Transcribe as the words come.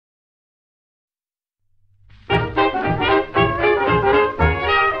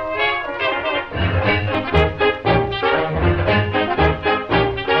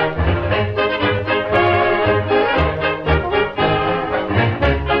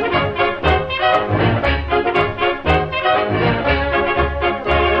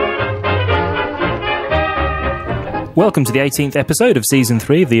Welcome to the 18th episode of Season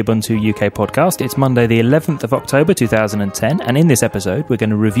 3 of the Ubuntu UK podcast. It's Monday the 11th of October 2010, and in this episode we're going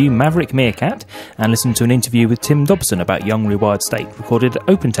to review Maverick Meerkat and listen to an interview with Tim Dobson about Young Rewired State, recorded at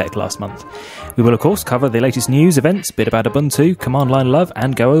OpenTech last month. We will of course cover the latest news, events, bit about Ubuntu, command line love,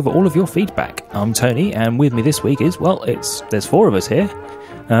 and go over all of your feedback. I'm Tony, and with me this week is, there's four of us here.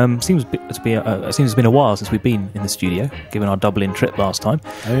 Seems it's been a while since we've been in the studio, given our Dublin trip last time.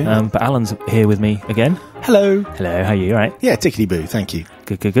 Oh, yeah. But Alan's here with me again. Hello. Hello, how are you? All right? Yeah, tickety-boo, thank you.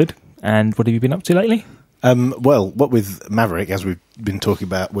 Good. And what have you been up to lately? What with Maverick, as we're going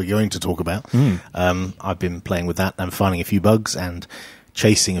to talk about, I've been playing with that and finding a few bugs and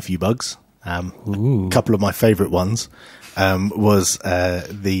chasing a few bugs. A couple of my favourite ones was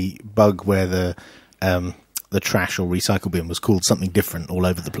the bug where the trash or recycle bin was called something different all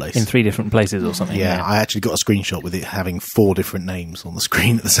over the place. In 3 different places or something. Yeah, I actually got a screenshot with it having 4 different names on the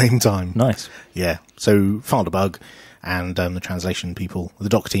screen at the same time. Nice. Yeah, so found a bug, and the translation people, the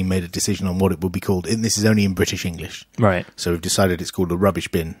doc team, made a decision on what it would be called. This is only in British English. Right. So we've decided it's called a rubbish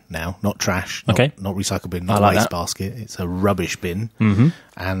bin now, not trash, not recycle bin, not like waste that. basket. It's a rubbish bin. Mm-hmm.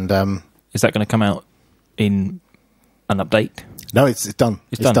 And is that going to come out in an update? No, it's done.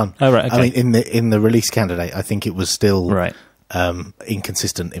 It's done. Oh, right, okay. I mean, in the release candidate, I think it was still right.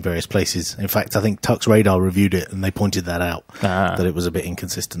 Inconsistent in various places. In fact, I think Tux Radar reviewed it and they pointed that out, that it was a bit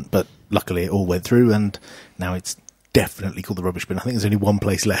inconsistent. But luckily it all went through, and now it's definitely called the rubbish bin. I think there's only one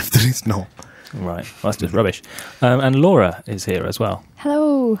place left and it's not. Right. Well, that's just rubbish. And Laura is here as well.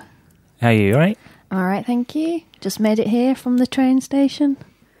 Hello. How are you? All right? All right, thank you. Just made it here from the train station.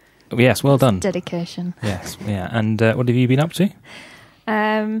 Yes, well done. Dedication. Yes, yeah. And what have you been up to?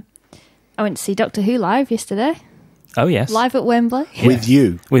 I went to see Doctor Who live yesterday. Oh, yes. Live at Wembley. Yeah. With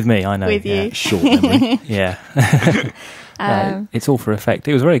you? With me, I know. With you. Short memory. Yeah. It's all for effect.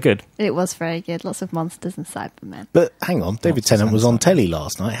 It was very good. It was very good. Lots of monsters and Cybermen. But hang on, David Tennant was on telly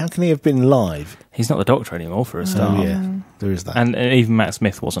last night. How can he have been live? He's not the Doctor anymore, for a start. Oh, yeah. There is that. And even Matt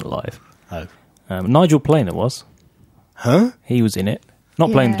Smith wasn't live. Oh. Nigel Planer was. Huh? He was in it.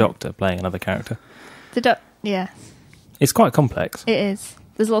 Not playing the Doctor, playing another character. Yeah. It's quite complex. It is.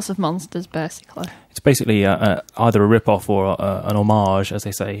 There's lots of monsters, basically. It's basically either a rip-off or an homage, as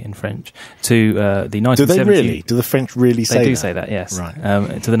they say in French, to the 1970... Do they really? Do the French really say that? They do say that, yes. Right. To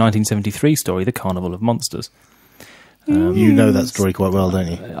the 1973 story, The Carnival of Monsters. You know that story quite well, don't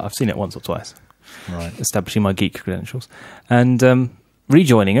you? I've seen it once or twice. Right. Establishing my geek credentials. And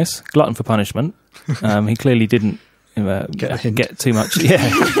rejoining us, Glutton for Punishment. He clearly didn't get too much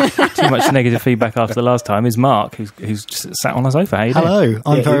negative feedback after the last time, is Mark, who's just sat on a sofa. How you doing? Hello,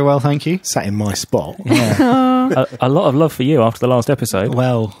 I'm very well, thank you. Sat in my spot. Yeah. a lot of love for you after the last episode.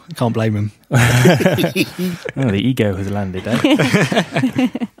 Well, can't blame him. The ego has landed, eh?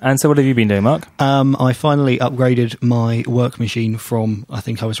 And so what have you been doing, Mark? I finally upgraded my work machine from, I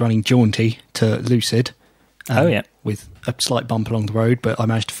think I was running Jaunty to Lucid. With a slight bump along the road, but I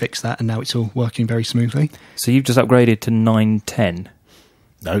managed to fix that, and now it's all working very smoothly. So you've just upgraded to 910?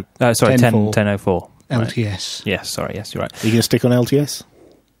 No. Sorry, 1004. LTS. Right. Yes, sorry, yes, you're right. Are you going to stick on LTS?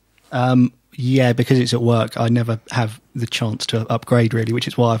 Yeah, because it's at work, I never have the chance to upgrade, really, which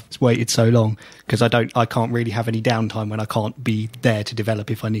is why I've waited so long, because I can't really have any downtime when I can't be there to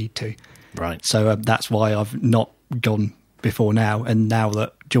develop if I need to. Right. So that's why I've not gone before now, and now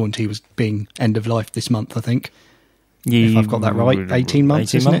that Jaunty was being end of life this month, I think. If I've got that right, 18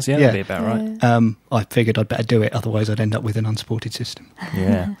 months, 18 months, it? Yeah, that'd be about right. I figured I'd better do it, otherwise I'd end up with an unsupported system.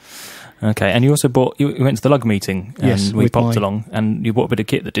 Yeah. Okay, and you also you went to the lug meeting, and yes, we popped along, and you bought a bit of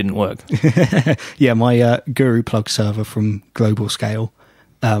kit that didn't work. Yeah, my Guru plug server from Global Scale,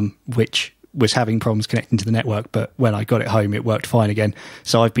 which was having problems connecting to the network, but when I got it home, it worked fine again.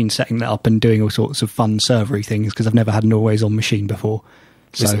 So I've been setting that up and doing all sorts of fun servery things, because I've never had an always-on machine before.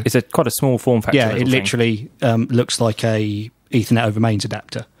 So it's quite a small form factor. Yeah, it literally looks like a Ethernet over mains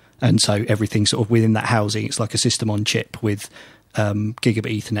adapter, and so everything's sort of within that housing. It's like a system on chip with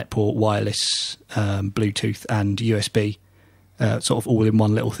gigabit Ethernet port, wireless, Bluetooth, and USB, sort of all in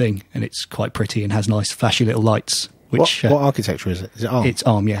one little thing, and it's quite pretty and has nice flashy little lights. Which what architecture is it? Is it ARM? It's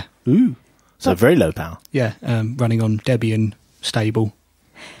ARM, yeah. Ooh, so very low power. Yeah, running on Debian stable.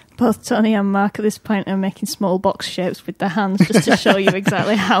 Both Tony and Mark at this point are making small box shapes with their hands just to show you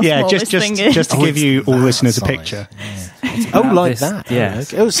exactly how small this thing is. Just to give you all listeners a picture. Yeah. Like that.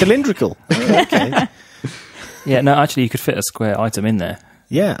 Yes. Oh, cylindrical. Okay. Yeah, no, actually you could fit a square item in there.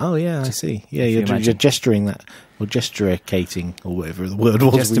 Yeah, I see. Yeah, you're gesturing that, or gesticulating, or whatever the word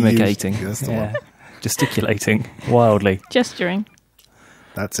was. Gesticulating. Yeah. Gesticulating wildly. Gesturing.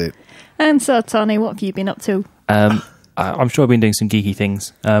 That's it. And so, Tony, what have you been up to? I'm sure I've been doing some geeky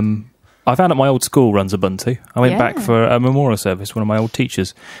things. I found out my old school runs Ubuntu. I went back for a memorial service, one of my old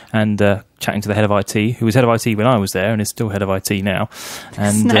teachers, and chatting to the head of IT, who was head of IT when I was there and is still head of IT now.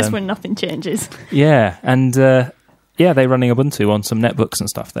 And it's nice when nothing changes. Yeah, and they're running Ubuntu on some netbooks and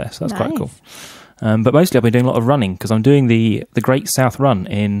stuff there, so that's quite cool. But mostly I've been doing a lot of running because I'm doing the Great South Run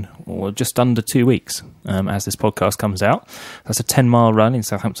in just under 2 weeks as this podcast comes out. That's a 10-mile run in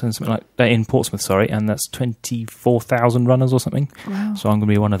Southampton, something like that, in Portsmouth, and that's 24,000 runners or something. Wow. So I'm going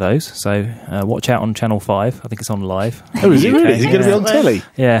to be one of those. So watch out on Channel 5. I think it's on live. Oh, is it really? Is it going to be on telly?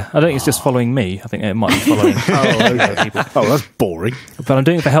 Yeah, I don't think it's just following me. I think it might be following other people. Oh, that's boring. But I'm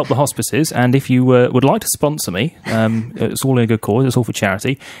doing it for Help the Hospices, and if you would like to sponsor me, it's all in a good cause, it's all for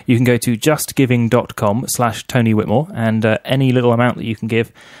charity, you can go to justgiving.com/Tony Whitmore, and any little amount that you can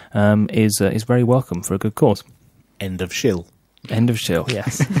give is very welcome for a good cause. End of shill. End of shill,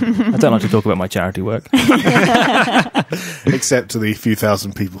 yes. I don't like to talk about my charity work. Except to the few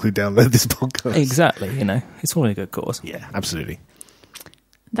thousand people who download this podcast. Exactly, it's all in a good cause. Yeah, absolutely.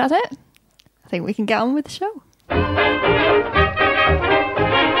 That's it. I think we can get on with the show.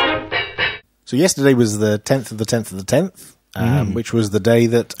 So yesterday was the 10th of the 10th of the 10th, which was the day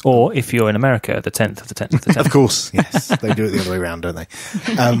that... Or, if you're in America, the 10th of the 10th of the 10th. Of course, yes. They do it the other way around, don't they?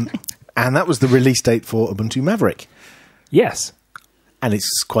 And that was the release date for Ubuntu Maverick. Yes. And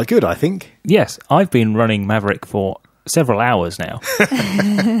it's quite good, I think. Yes, I've been running Maverick for several hours now.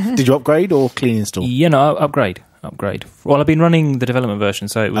 Did you upgrade or clean install? Upgrade. Well, I've been running the development version,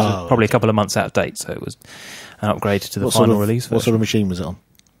 so it was probably a couple of months out of date, so it was an upgrade to the final release version. What sort of machine was it on?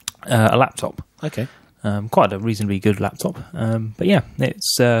 A laptop. Okay. Quite a reasonably good laptop. But yeah,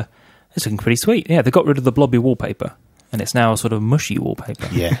 it's looking pretty sweet. Yeah, they got rid of the blobby wallpaper, and it's now a sort of mushy wallpaper.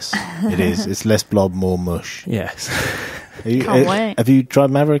 Yes, it is. It's less blob, more mush. Yes. Can't wait. Have you tried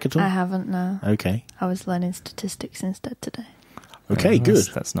Maverick at all? I haven't, no. Okay. I was learning statistics instead today. Okay, good.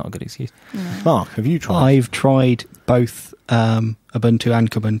 That's not a good excuse. No. Mark, have you tried? I've tried both Ubuntu and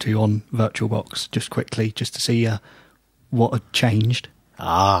Kubuntu on VirtualBox just quickly, just to see what had changed.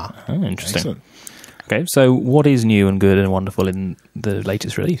 Interesting. Excellent. Okay, so what is new and good and wonderful in the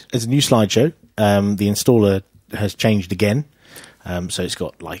latest release? It's a new slideshow. The installer has changed again. So it's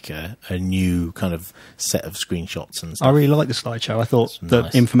got like a new kind of set of screenshots and stuff. I really like the slideshow. I thought the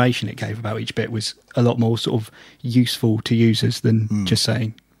nice. information it gave about each bit was a lot more sort of useful to users than just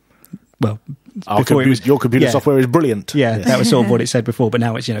saying, well, your computer software is brilliant. Yeah, yes. that was sort of what it said before, but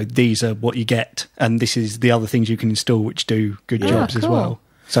now it's, these are what you get, and this is the other things you can install which do good jobs as well.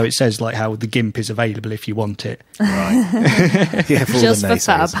 So it says like how the GIMP is available if you want it. Right. Yeah, for Just all the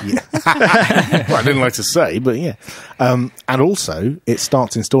for fab. Yeah. Well, I didn't like to say, but yeah. And also, it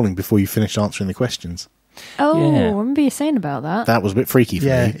starts installing before you finish answering the questions. Oh, Yeah. I remember you saying about that. That was a bit freaky for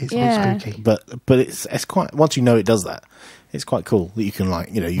Yeah, me. it's Yeah. spooky. But it's quite, once you know it does that, it's quite cool that you can you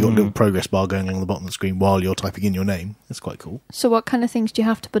got a little progress bar going along the bottom of the screen while you're typing in your name. It's quite cool. So what kind of things do you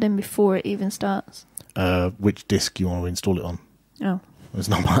have to put in before it even starts? Which disk you want to install it on. Oh. There's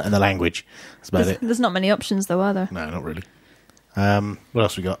not in the language. That's about it. There's not many options though, are there? No, not really. What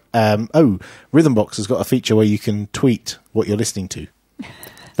else we got? Rhythmbox has got a feature where you can tweet what you're listening to.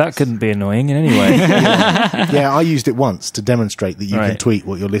 That couldn't be annoying in any way. Yeah, I used it once to demonstrate that you can tweet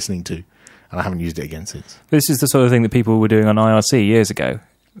what you're listening to, and I haven't used it again since. This is the sort of thing that people were doing on IRC years ago.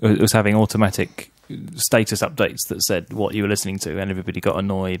 It was having automatic status updates that said what you were listening to, and everybody got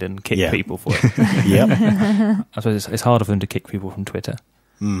annoyed and kicked people for it. Yep. I suppose it's harder for them to kick people from Twitter.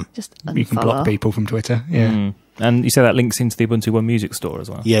 Just You can block unfollow. people from Twitter. Yeah. And you say that links into the Ubuntu One Music Store as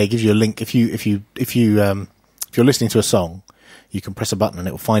well. Yeah, it gives you a link. If you're listening to a song, you can press a button and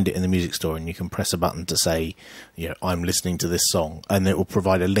it will find it in the music store, and you can press a button to say, I'm listening to this song, and it will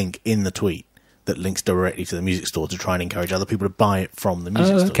provide a link in the tweet that links directly to the music store to try and encourage other people to buy it from the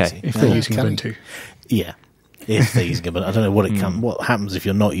music store. Okay. See? If they're using Ubuntu. Yeah. If they're using Ubuntu. I don't know what happens if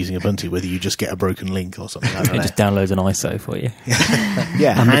you're not using Ubuntu, whether you just get a broken link or something. I don't It know. just downloads an ISO for you.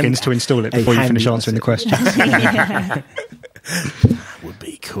 Yeah, And begins to install it before you finish answering the questions. would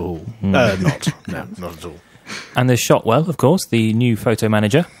be cool. Not at all. And there's Shotwell, of course, the new photo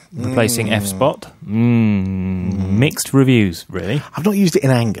manager, replacing F-Spot. Mixed reviews, really. I've not used it in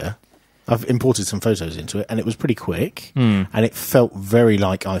anger. I've imported some photos into it, and it was pretty quick, and it felt very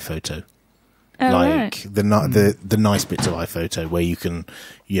like iPhoto. Right. The nice bits of iPhoto where you can,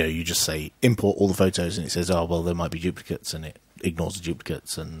 you just say import all the photos, and it says, oh well, there might be duplicates, and it ignores the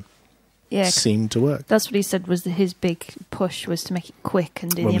duplicates, and seemed to work. That's what he said was his big push was to make it quick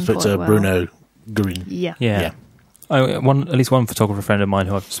and do When the we spoke import to well. Bruno Green. Yeah. At least one photographer friend of mine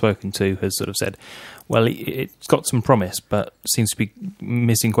who I've spoken to has sort of said, well, it's got some promise, but seems to be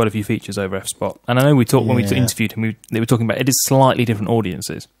missing quite a few features over F-Spot. And I know when we interviewed him, they were talking about it is slightly different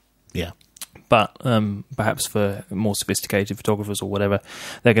audiences. Yeah. But perhaps for more sophisticated photographers or whatever,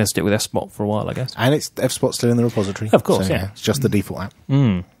 they're going to stick with F-Spot for a while, I guess. And it's F-Spot's still in the repository. Of course, so, yeah. It's just the default app.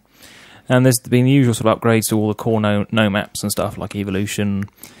 Mm. And there's been the usual sort of upgrades to all the core GNOME apps and stuff, like Evolution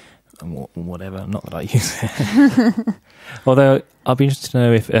and whatever. Not that I use it. Although, I'd be interested to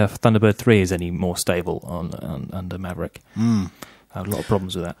know if Thunderbird 3 is any more stable under Maverick. I have a lot of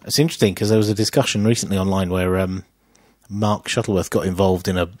problems with that. It's interesting, because there was a discussion recently online where Mark Shuttleworth got involved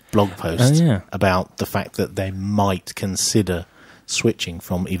in a blog post about the fact that they might consider switching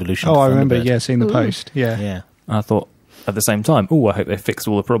from Evolution to Thunderbird. I remember, seeing the post. Yeah. I thought, at the same time, I hope they fixed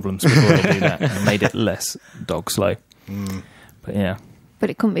all the problems before they do that and made it less dog slow. But yeah. But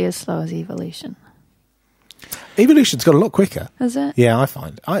it couldn't be as slow as Evolution. Evolution's got a lot quicker. Has it? Yeah, I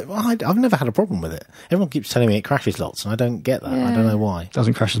find. I've never had a problem with it. Everyone keeps telling me it crashes lots, and I don't get that. Yeah. I don't know why. It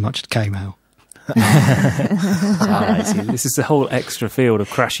doesn't crash as much as Kmail. I see. This is the whole extra field of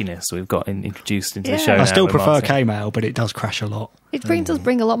crashiness we've got introduced into the show. I still prefer Martin. Kmail, but it does crash a lot. It does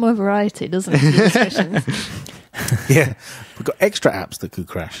bring a lot more variety, doesn't it, to the discussions? Yeah, we've got extra apps that could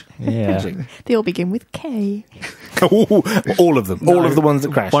crash. Yeah. They all begin with K. All of them. All of the ones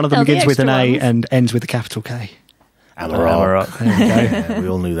that crash. One of them the begins with an extra A ones. and ends with a capital K. Amarok. There you go. Yeah, we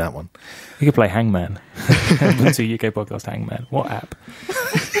all knew that one. You could play Hangman. Ubuntu UK podcast Hangman. What app?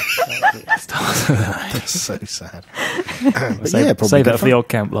 That's so sad. But Save probably that for the Odd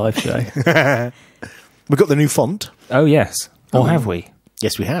Camp live show. We've got the new font. Oh, yes. Or have we?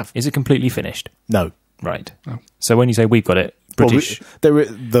 Yes, we have. Is it completely finished? No. Right. Oh. So when you say we've got it, British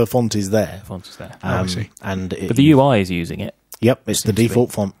the font is there. font is there. I see. And But the UI is using it. Yep, it's the Seems to be.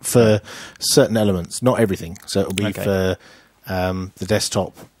 default font for certain elements, not everything. So it'll be Okay. for the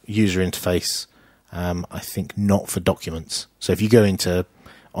desktop user interface. I think not for documents. So if you go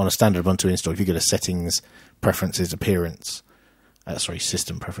on a standard Ubuntu install, if you go to settings, preferences, appearance,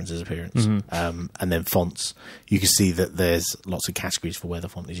 system preferences, appearance, and then fonts, you can see that there's lots of categories for where the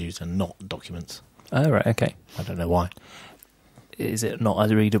font is used and not documents. Oh, right, okay. I don't know why. Is it not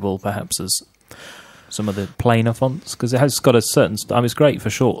as readable, perhaps, as some of the plainer fonts? Because it has got a certain... it's great for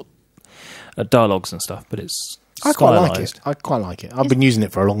short dialogues and stuff, but it's I quite like stylised. it. I quite like it. I've been using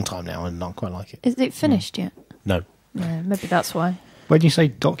it for a long time now, and I quite like it. Is it finished yet? No. Yeah, maybe that's why. When you say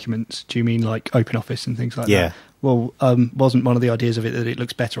documents, do you mean like OpenOffice and things like Yeah. that? Well, wasn't one of the ideas of it that it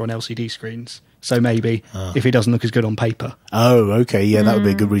looks better on LCD screens? So maybe if it doesn't look as good on paper. Oh, okay. Yeah, that would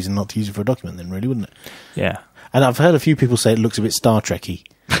be a good reason not to use it for a document then, really, wouldn't it? Yeah. And I've heard a few people say it looks a bit Star Trek-y,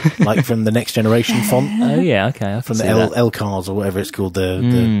 like from the Next Generation font, Oh, yeah, okay. I from can the see that. LCARS or whatever it's called,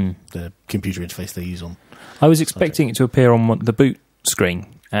 the computer interface they use on. I was expecting it to appear on the boot screen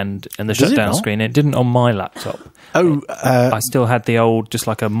and the Does it shutdown not? screen. It didn't on my laptop. Oh, I still had the old, just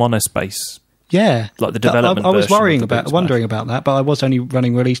like a monospace. Yeah, Like the development I was version of the boot wondering about that, but I was only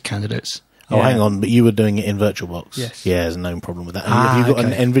running release candidates. Yeah. hang on, but you were doing it in VirtualBox. Yes. Yeah, there's no problem with that. Have you got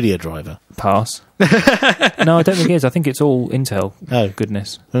okay. an NVIDIA driver? Pass. No, I don't think it is. I think it's all Intel. Oh.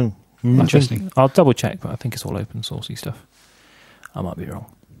 Goodness. Oh. Interesting. I'll double check, but I think it's all open sourcey stuff. I might be wrong.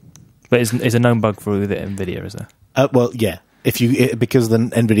 But is a known bug for the NVIDIA, is there? Well, yeah. Because the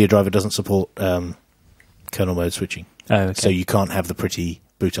NVIDIA driver doesn't support kernel mode switching. Oh, okay. So you can't have the pretty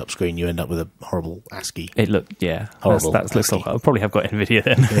boot up screen. You end up with a horrible ASCII. It looked, yeah. Horrible. That looks like I probably have got NVIDIA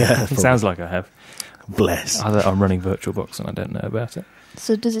then. Yeah, It sounds like I have. Bless. I'm running VirtualBox and I don't know about it.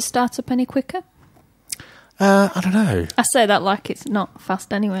 So does it start up any quicker? I don't know. I say that like it's not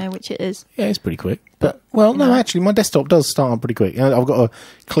fast anyway, which it is. Yeah, it's pretty quick. But, well, no, actually, my desktop does start up pretty quick. I've got a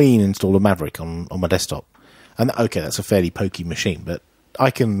clean install of Maverick on my desktop. And, okay, that's a fairly pokey machine, but I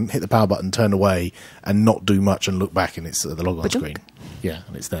can hit the power button, turn away, and not do much and look back, and it's at the logon screen. Yeah,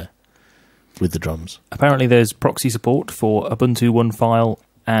 and it's there with the drums. Apparently there's proxy support for Ubuntu One File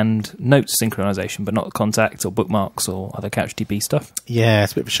and notes synchronization, but not contacts or bookmarks or other CouchDB stuff. Yeah,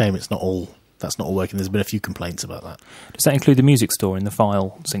 it's a bit of a shame that's not all working. There's been a few complaints about that. Does that include the music store in the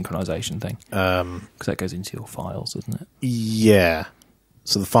file synchronization thing? Um, Because that goes into your files, doesn't it? Yeah.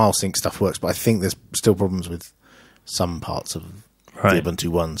 So the file sync stuff works, but I think there's still problems with some parts of Right. the Ubuntu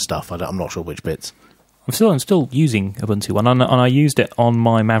One stuff. I'm not sure which bits. I'm still using Ubuntu One, and I used it on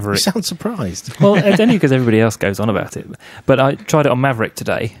my You Maverick. sound surprised. Well, it's only because everybody else goes on about it. But I tried it on Maverick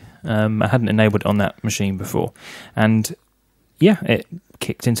today. I hadn't enabled it on that machine before. And, yeah, it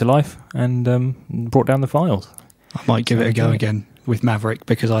kicked into life and brought down the files. I might give it a go again with Maverick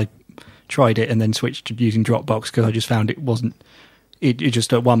because I tried it and then switched to using Dropbox because I just found it wasn't... It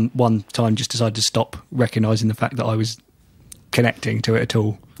just at one time just decided to stop recognising the fact that I was connecting to it at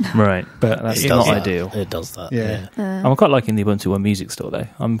all. Right. But That's It not does that. ideal. It does that. Yeah. I'm quite liking the Ubuntu One music store, though.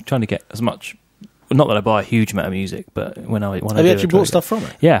 I'm trying to get as much not that I buy a huge amount of music, but when I have you actually bought stuff from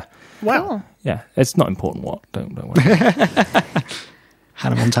it? Yeah. Wow. Cool. Yeah, it's not important what. Don't worry.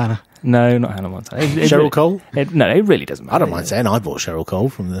 Hannah Montana. No, not Hannah Montana. Cheryl Cole? No, it really doesn't matter. I don't mind saying I bought Cheryl Cole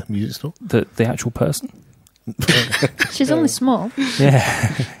from the music store. The actual person? She's only small. Yeah.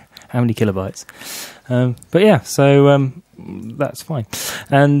 How many kilobytes? But yeah, so that's fine.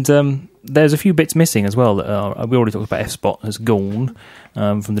 And there's a few bits missing as well. That we already talked about F-Spot has gone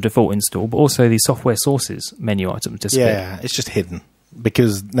from the default install, but also the software sources menu items disappear. Yeah, it's just hidden.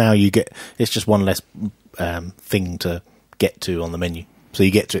 Because now it's just one less thing to get to on the menu. So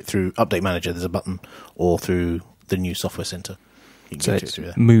you get to it through Update Manager, there's a button, or through the new software center. You can So get to it's it through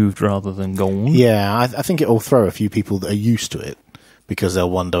there. moved rather than gone. Yeah, I think it'll throw a few people that are used to it because they'll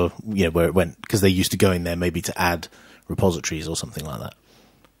wonder where it went, because they're used to going there maybe to add repositories or something like that.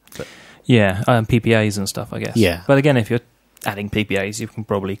 But, Yeah, PPAs and stuff, I guess. Yeah. But again, if you're adding PPAs, you can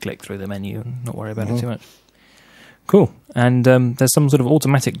probably click through the menu and not worry about it too much. Cool. And there's some sort of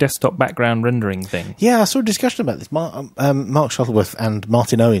automatic desktop background rendering thing. yeah, I saw a discussion about this. Mark Shuttleworth and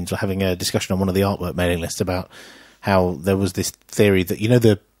Martin Owens were having a discussion on one of the artwork mailing lists about how there was this theory that,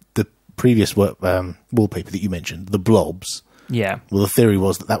 the previous wallpaper that you mentioned, the blobs. Yeah. Well, the theory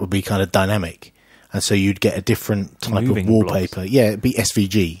was that would be kind of dynamic. And so you'd get a different type Moving of wallpaper. blobs. Yeah, it'd be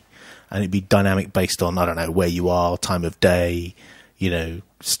SVG. And it'd be dynamic based on, I don't know, where you are, time of day,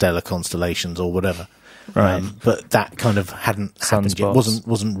 stellar constellations or whatever. Right. But that kind of hadn't happened yet. Sunspots.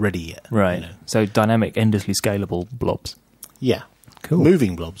 Wasn't ready yet. Right. So dynamic, endlessly scalable blobs. Yeah. Cool.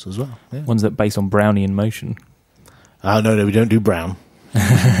 Moving blobs as well. Yeah. Ones that based on Brownian motion. Oh, no, we don't do brown.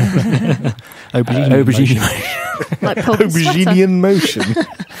 Aubergine. Like Pope's sweater. Auberginian motion.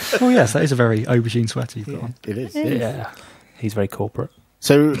 Oh yes, that is a very aubergine sweater you've got on. It is. Yeah. He's very corporate.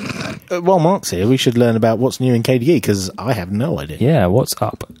 So, while Mark's here, we should learn about what's new in KDE, because I have no idea. Yeah, what's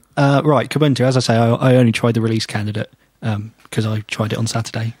up? Right, Ubuntu, as I say, I only tried the release candidate because I tried it on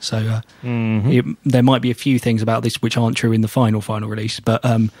Saturday. So there might be a few things about this which aren't true in the final release, but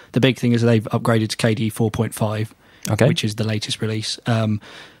the big thing is they've upgraded to KDE 4.5, which is the latest release.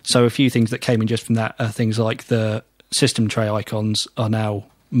 So a few things that came in just from that are things like the system tray icons are now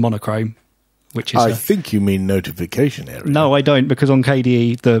monochrome, which is I think you mean notification area. No, I don't, because on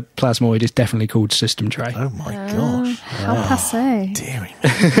KDE the Plasmoid is definitely called system tray. Oh my gosh. How passe. Dearie.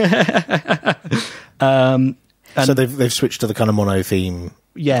 So they've switched to the kind of mono theme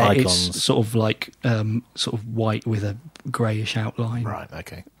icons. It's sort of like sort of white with a greyish outline. Right,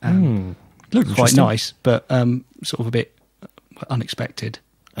 okay. Looks quite nice, but sort of a bit unexpected,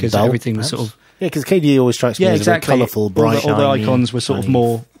 because everything was sort of... Yeah, because KDE always strikes me as a very colourful, bright, all the shiny, icons were sort of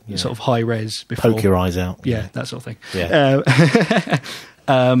more sort of high res before. Poke your eyes out. Yeah, that sort of thing. Yeah.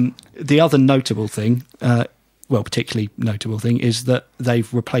 The other notable thing, particularly notable thing, is that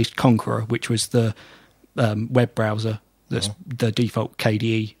they've replaced Conqueror, which was the web browser, that's the default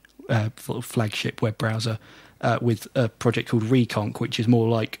KDE flagship web browser, with a project called Reconq, which is more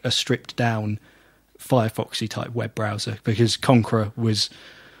like a stripped down Firefoxy type web browser, because Conqueror was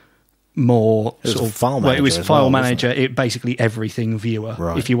more sort of file manager. It was file manager. It basically everything viewer.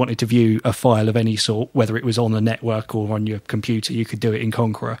 Right. If you wanted to view a file of any sort, whether it was on the network or on your computer, you could do it in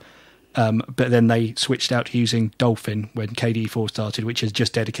Conqueror. But then they switched out to using Dolphin when KDE 4 started, which is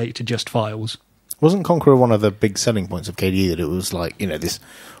just dedicated to just files. Wasn't Conqueror one of the big selling points of KDE, that it was like, this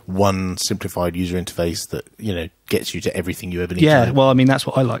one simplified user interface that, gets you to everything you ever need to know? Yeah, well, I mean, that's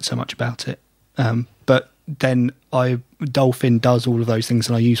what I liked so much about it. But then Dolphin does all of those things,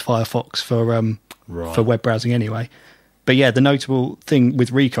 and I use Firefox for web browsing anyway. But yeah, the notable thing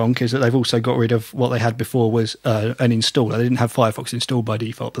with Reconq is that they've also got rid of what they had before was an installer. They didn't have Firefox installed by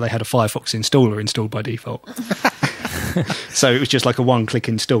default, but they had a Firefox installer installed by default. So it was just like a one-click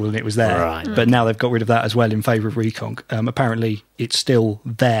install and it was there. Right. But now they've got rid of that as well in favour of Reconq. Apparently it's still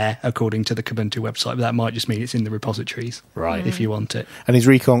there according to the Ubuntu website, but that might just mean it's in the repositories, right, if you want it. And is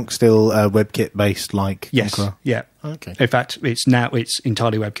Reconq still WebKit based like Conqueror? Yeah. Okay. In fact, it's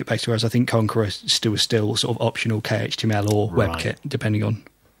entirely WebKit based, whereas I think Conqueror is still sort of optional KHTML or WebKit, depending on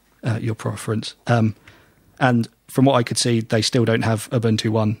your preference. And from what I could see, they still don't have Ubuntu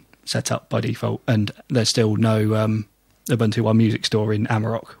One set up by default, and there's still no Ubuntu One Music Store in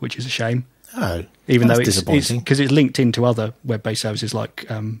Amarok, which is a shame. Oh, even though it's disappointing, because it's linked into other web-based services like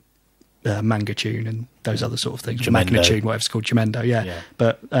MangaTune and those other sort of things. MagnaTune, whatever it's called, Jamendo. Yeah.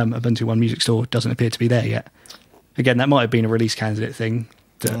 But Ubuntu One Music Store doesn't appear to be there yet. Again, that might have been a release candidate thing,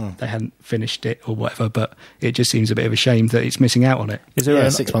 that they hadn't finished it or whatever, but it just seems a bit of a shame that it's missing out on it. Is there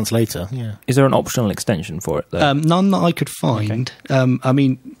 6 months later? Yeah. Is there an optional extension for it, though? None that I could find. Okay. I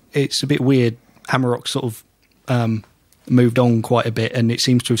mean, it's a bit weird. Amarok sort of moved on quite a bit, and it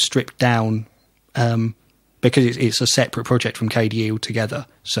seems to have stripped down because it's a separate project from KDE altogether.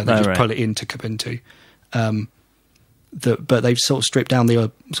 So they just pull it into Ubuntu. But they've sort of stripped down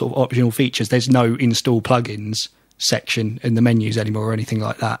the sort of optional features. There's no install plugins section in the menus anymore or anything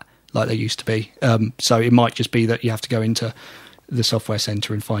like that, like there used to be. So it might just be that you have to go into the software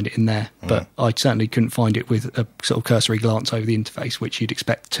center and find it in there. But I certainly couldn't find it with a sort of cursory glance over the interface, which you'd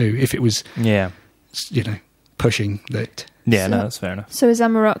expect to if it was, pushing that. Yeah, no, that's fair enough. So is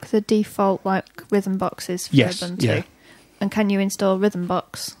Amarok the default rhythm boxes for Ubuntu? Yeah. And can you install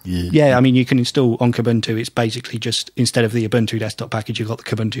Rhythmbox? Yeah, I mean, you can install on Ubuntu. It's basically just, instead of the Ubuntu desktop package, you've got the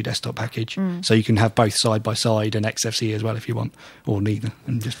Ubuntu desktop package. So you can have both side by side and XFCE as well if you want, or neither,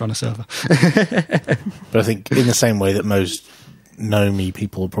 and just run a server. But I think in the same way that most Nomi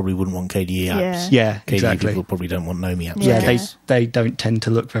people probably wouldn't want KDE apps. Yeah, KDE exactly. people probably don't want Nomi apps. Yeah, they don't tend to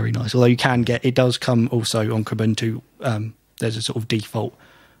look very nice. Although you can get, it does come also on Ubuntu. There's a sort of default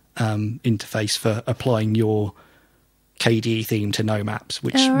interface for applying your KDE theme to GNOME apps,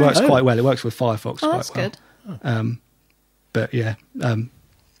 which works quite well. It works with Firefox quite well. That's good. But yeah,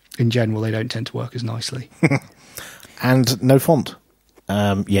 in general, they don't tend to work as nicely. And no font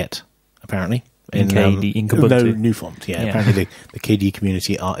yet, apparently. In Ubuntu. No new font, Apparently the KDE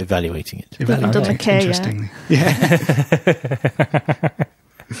community are evaluating it. Doesn't care, interestingly. Yeah.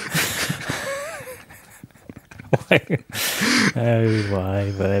 Oh,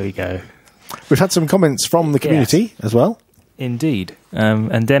 why? But there we go. We've had some comments from the community as well. Indeed.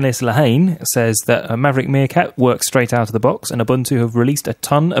 And Dennis Lahane says that Maverick Meerkat works straight out of the box, and Ubuntu have released a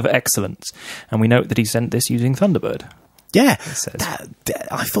ton of excellence. And we note that he sent this using Thunderbird. Yeah,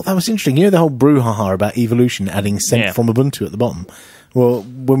 I thought that was interesting. You know the whole brouhaha about Evolution adding sent from Ubuntu at the bottom? Well,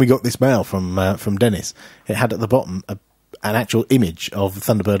 when we got this mail from Dennis, it had at the bottom an actual image of the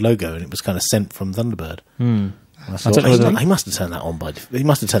Thunderbird logo, and it was kind of sent from Thunderbird. I thought, he must have turned that on by default. He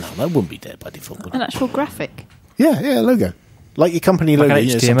must have turned that on. That wouldn't be there by default. An actual graphic. Yeah, logo. Like your company logo. Like an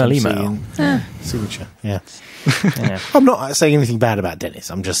HTML email. Signature, yeah. I'm not saying anything bad about Dennis.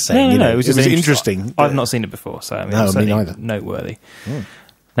 I'm just saying, it was interesting. I've not seen it before, so me neither. Noteworthy.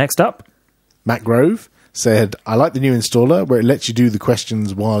 Next up, Matt Grove said, I like the new installer where it lets you do the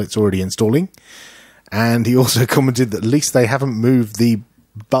questions while it's already installing. And he also commented that at least they haven't moved the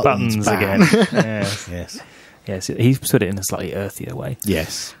buttons back. Again. Yes, he's put it in a slightly earthier way.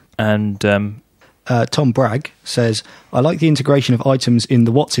 Yes. And Tom Bragg says, I like the integration of items in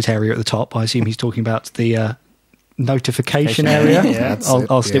the What's It area at the top. I assume he's talking about the notification area.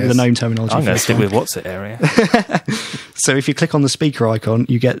 I'll stick with the GNOME terminology. I'm going to stick with What's It area. So if you click on the speaker icon,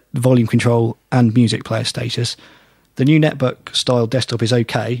 you get volume control and music player status. The new netbook style desktop is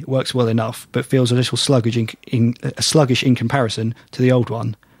okay, works well enough, but feels a little sluggish in comparison to the old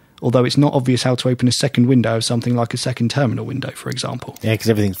one. Although it's not obvious how to open a second window of something like a second terminal window, for example. Yeah, because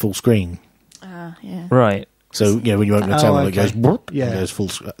everything's full screen. Right. So, when you open a terminal, it goes, burp, it goes full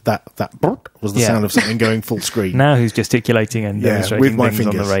screen. That burp was the sound of something going full screen. Now who's gesticulating and demonstrating with my things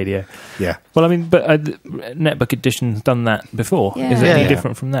fingers on the radio. Yeah. Well, I mean, but Netbook Edition's done that before. Yeah. Is it any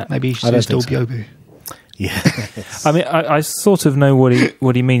different from that? Maybe you should install Byobu. Yeah. I mean, I sort of know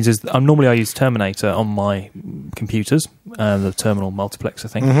what he means. Is normally I use Terminator on my computers, the terminal multiplexer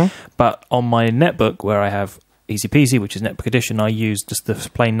thing. But on my netbook, where I have Easy Peasy, which is Netbook Edition, I use just the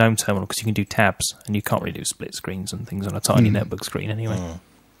plain GNOME terminal because you can do tabs, and you can't really do split screens and things on a tiny netbook screen anyway.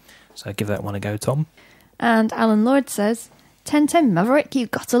 So give that one a go, Tom. And Alan Lord says, 1010 Maverick,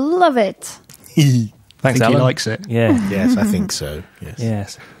 you've got to love it. Thanks, I think Alan. he likes it. Yeah. Yes, I think so.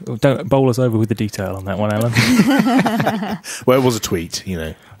 Yes. Well, don't bowl us over with the detail on that one, Alan. Well, it was a tweet,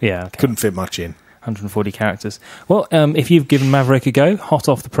 Yeah, okay. Couldn't fit much in. 140 characters. Well, if you've given Maverick a go, hot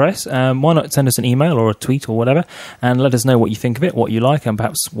off the press, why not send us an email or a tweet or whatever, and let us know what you think of it, what you like, and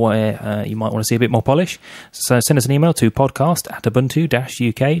perhaps where you might want to see a bit more polish. So send us an email to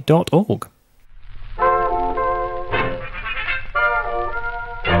podcast@ubuntu-uk.org.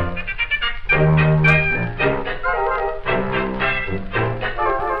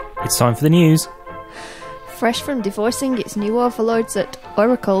 It's time for the news. Fresh from divorcing its new overlords at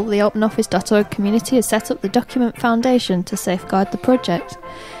Oracle, the OpenOffice.org community has set up the Document Foundation to safeguard the project.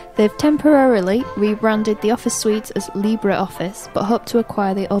 They've temporarily rebranded the Office suite as LibreOffice, but hope to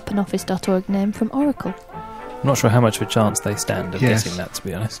acquire the OpenOffice.org name from Oracle. I'm not sure how much of a chance they stand of getting that, to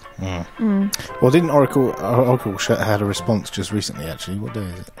be honest. Well, didn't Oracle had a response just recently, actually? What day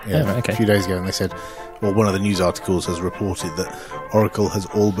is it? Yeah, a few days ago, and they said, one of the news articles has reported that Oracle has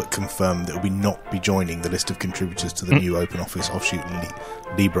all but confirmed that it will not be joining the list of contributors to the new OpenOffice offshoot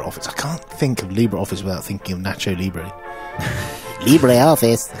LibreOffice. I can't think of LibreOffice without thinking of Nacho Libre.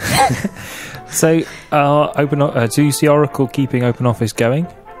 LibreOffice. So, do you see Oracle keeping OpenOffice going?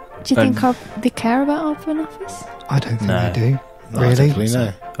 Do you think they care about OpenOffice? I don't think they do. No, Really?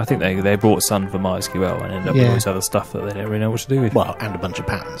 no. I think they brought Sun for MySQL and ended up with all this other stuff that they don't really know what to do with. Well, and a bunch of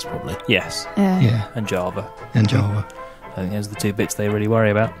patents, probably. Yes. Yeah. And Java. And Java. I think those are the two bits they really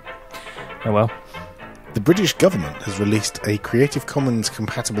worry about. Oh well. The British government has released a Creative Commons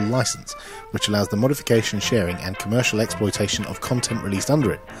compatible license, which allows the modification, sharing and commercial exploitation of content released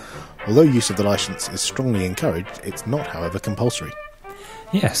under it. Although use of the license is strongly encouraged, it's not, however, compulsory.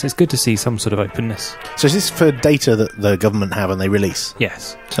 Yes, it's good to see some sort of openness. So is this for data that the government have and they release?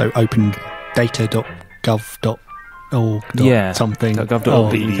 Yes. So opendata.gov.org something.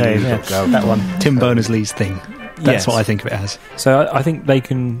 .gov.org.uk, yeah. That one. Tim Berners-Lee's thing. That's what I think of it as. So I think they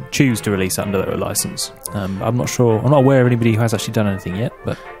can choose to release under their license. I'm not sure. I'm not aware of anybody who has actually done anything yet.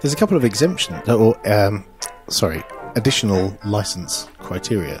 But there's a couple of exemptions, additional license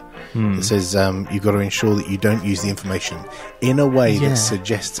criteria. It says you've got to ensure that you don't use the information in a way that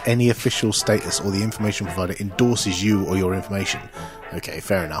suggests any official status or the information provider endorses you or your information. Okay,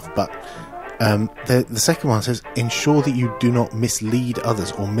 fair enough. But the second one says ensure that you do not mislead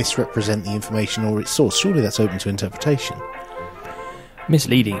others or misrepresent the information or its source. Surely that's open to interpretation.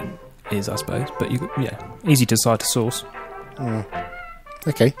 Misleading is, I suppose, but easy to cite a source.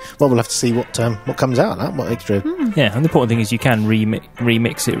 Okay, well, we'll have to see what comes out of that. What extra? Yeah, and the important thing is you can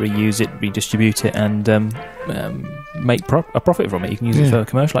remix it, reuse it, redistribute it, and make a profit from it. You can use it for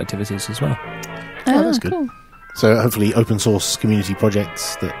commercial activities as well. Oh, that's good. Cool. So hopefully, open source community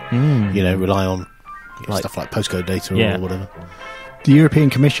projects that rely on stuff like postcode data or whatever. The European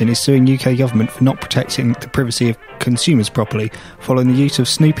Commission is suing UK government for not protecting the privacy of consumers properly, following the use of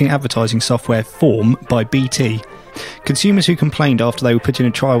snooping advertising software Form by BT. Consumers who complained after they were put in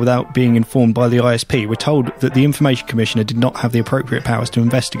a trial without being informed by the ISP were told that the Information Commissioner did not have the appropriate powers to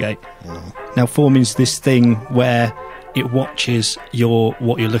investigate. Now, Form is this thing where it watches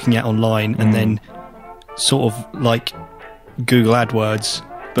what you're looking at online and then sort of like Google AdWords,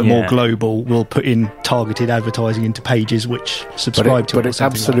 but more global, will put in targeted advertising into pages which subscribe to it. But it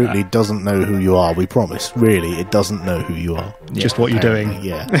absolutely doesn't know who you are, we promise. Really, it doesn't know who you are. Just what you're doing.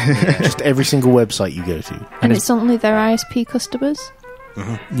 Yeah. Just every single website you go to. And it's only their ISP customers?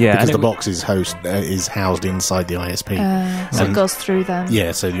 Yeah, because the box is housed inside the ISP. So it goes through them.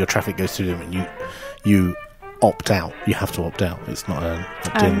 Yeah, so your traffic goes through them and you opt out. You have to opt out. It's not a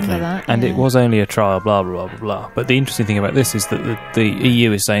dim thing. And it was only a trial, blah, blah, blah, blah. But the interesting thing about this is that the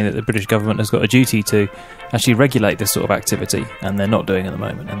EU is saying that the British government has got a duty to actually regulate this sort of activity, and they're not doing it at the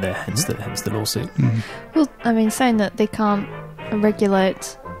moment, and hence the lawsuit. Well, I mean, saying that they can't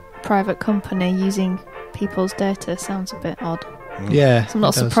regulate private company using people's data sounds a bit odd. Yeah, so I'm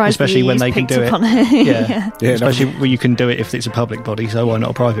not surprised, especially when they can do it. Yeah, especially when you can do it if it's a public body. So why not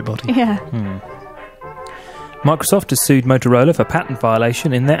a private body? Yeah. Microsoft has sued Motorola for patent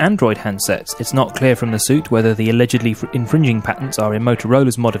violation in their Android handsets. It's not clear from the suit whether the allegedly infringing patents are in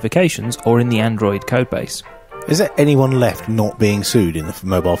Motorola's modifications or in the Android codebase. Is there anyone left not being sued in the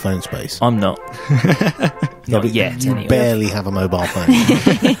mobile phone space? I'm not. Not yet, you anyway. Barely have a mobile phone.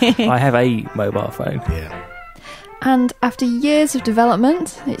 I have a mobile phone. Yeah. And after years of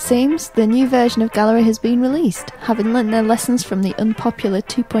development, it seems, the new version of Gallery has been released. Having learnt their lessons from the unpopular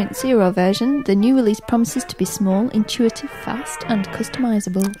 2.0 version, the new release promises to be small, intuitive, fast, and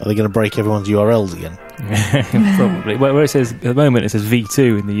customisable. Are they going to break everyone's URLs again? Probably. Where it says, at the moment, it says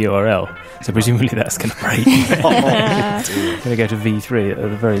V2 in the URL, so presumably that's going to break. Going to go to V3 at the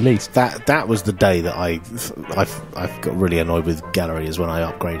very least. That was the day that I've got really annoyed with Gallery, is when I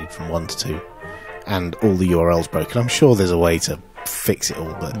upgraded from 1 to 2. And all the URLs broken. I'm sure there's a way to fix it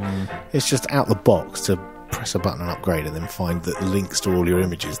all, but it's just out the box to press a button and upgrade and then find that the links to all your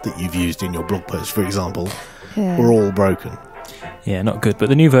images that you've used in your blog post, for example, were all broken. Yeah, not good. But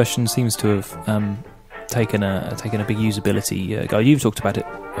the new version seems to have taken a big usability guide. You've talked about it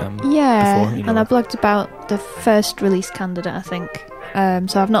before. And I blogged about the first release candidate, I think.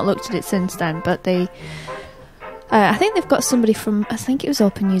 So I've not looked at it since then, but I think they've got somebody from, I think it was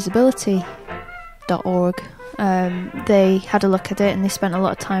OpenUsability.org. They had a look at it and they spent a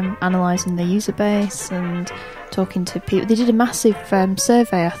lot of time analysing the user base and talking to people. They did a massive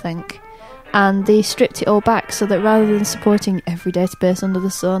survey, I think, and they stripped it all back so that rather than supporting every database under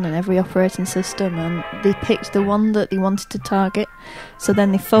the sun and every operating system, and they picked the one that they wanted to target. So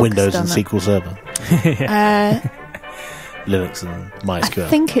then they focused Windows on and SQL Server. Linux and MySQL. I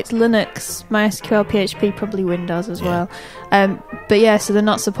think it's Linux, MySQL, PHP, probably Windows as well. But yeah, so they're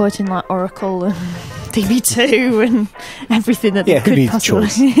not supporting like Oracle and DB2 and everything that they could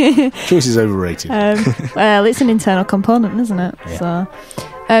possibly. Choice is overrated. Well, it's an internal component, isn't it? Yeah. So,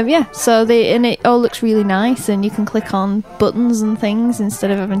 So and it all looks really nice, and you can click on buttons and things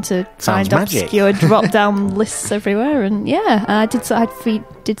instead of having to find obscure drop-down lists everywhere. And I did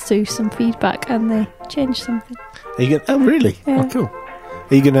do some feedback, and they changed something. Are you oh, really? Yeah. Oh, cool.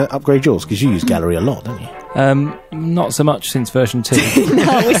 Are you going to upgrade yours? Because you use Gallery a lot, don't you? Not so much since version 2.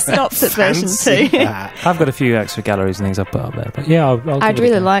 No, we stopped at version 2. I've got a few extra galleries and things I've put up there, but yeah, I'd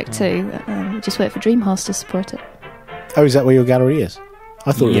really like to. Just wait for Dreamhost to support it. Oh, is that where your gallery is?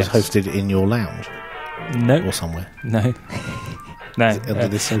 I thought Yes. it was hosted in your lounge. No. Or somewhere. No. No. Is it under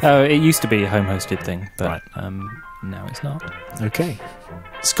this sofa? It used to be a home-hosted thing, but Right. now it's not. Okay.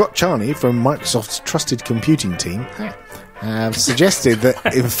 Scott Charney from Microsoft's trusted computing team have suggested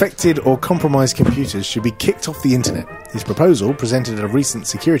that infected or compromised computers should be kicked off the internet. His proposal, presented at a recent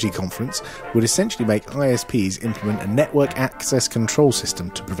security conference, would essentially make ISPs implement a network access control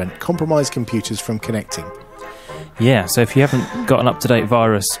system to prevent compromised computers from connecting. Yeah, so if you haven't got an up-to-date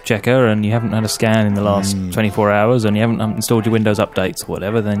virus checker and you haven't had a scan in the last 24 hours and you haven't installed your Windows updates or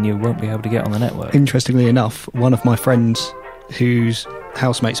whatever, then you won't be able to get on the network. Interestingly enough, one of my friends whose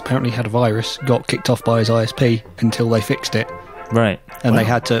housemates apparently had a virus got kicked off by his ISP until they fixed it. Right. And they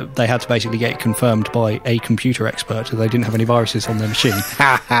had to basically get it confirmed by a computer expert that they didn't have any viruses on their machine.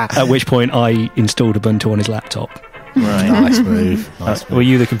 At which point I installed Ubuntu on his laptop. Right. Nice move. Nice move. Were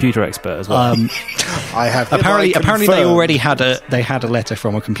you the computer expert as well? I have Apparently they confirmed. already had a letter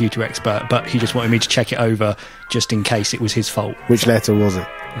from a computer expert, but he just wanted me to check it over just in case it was his fault. Which letter was it?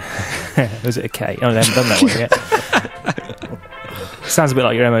 Was it a K? Oh, they haven't done that one yet. Sounds a bit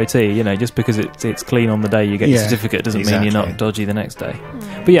like your MOT, just because it's clean on the day you get your certificate doesn't mean you're not dodgy the next day.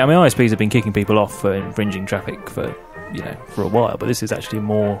 But yeah, I mean, ISPs have been kicking people off for infringing traffic for a while, but this is actually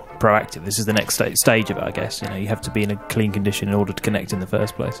more proactive. This is the next stage of it, I guess. You have to be in a clean condition in order to connect in the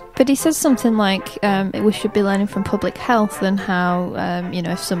first place. But he says something like we should be learning from public health and how,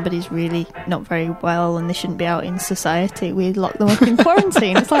 if somebody's really not very well and they shouldn't be out in society, we lock them up in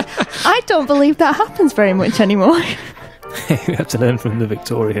quarantine. It's like, I don't believe that happens very much anymore. We have to learn from the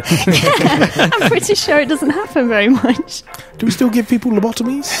Victoria. I'm pretty sure it doesn't happen very much. Do we still give people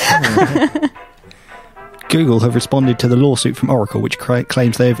lobotomies? Google have responded to the lawsuit from Oracle, which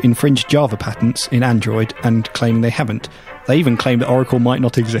claims they have infringed Java patents in Android and claiming they haven't. They even claim that Oracle might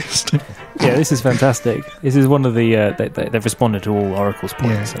not exist. Yeah, this is fantastic. This is one of the... they've responded to all Oracle's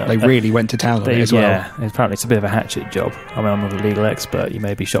points. Yeah, they really went to town on it as well. Yeah, apparently it's a bit of a hatchet job. I mean, I'm not a legal expert. You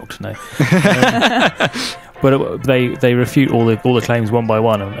may be shocked to know. But they refute all the claims one by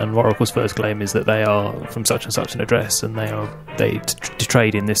one, and Oracle's first claim is that they are from such and such an address, and they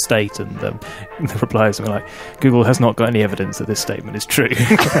trade in this state. And the reply is something like, "Google has not got any evidence that this statement is true."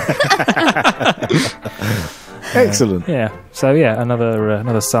 Excellent. So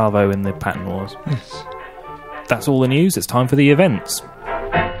another salvo in the patent wars. Yes. That's all the news. It's time for the events.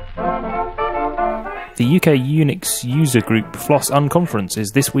 The UK Unix user group Floss Unconference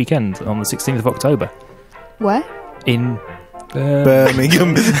is this weekend on the 16th of October. Where? In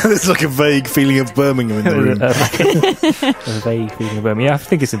Birmingham. There's like a vague feeling of Birmingham in the room. a vague feeling of Birmingham. Yeah, I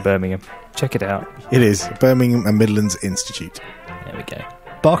think it's in Birmingham. Check it out. It is. Birmingham and Midlands Institute. There we go.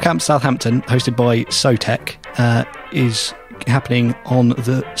 Barcamp Southampton, hosted by SoTech, is happening on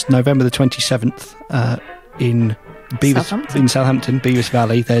November the 27th in Southampton, Beavis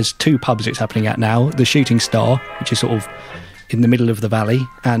Valley. There's 2 pubs it's happening at now. The Shooting Star, which is sort of in the middle of the valley,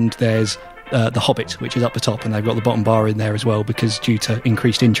 and there's the Hobbit, which is up the top, and they've got the bottom bar in there as well, because due to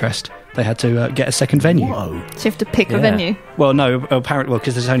increased interest, they had to get a second venue. Whoa. So you have to pick a venue? Well, no, apparently,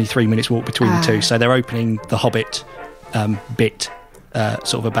 because there's only 3 minutes walk between the two, so they're opening the Hobbit bit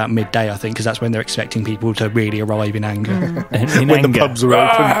sort of about midday, I think, because that's when they're expecting people to really arrive in anger. When the pubs are open.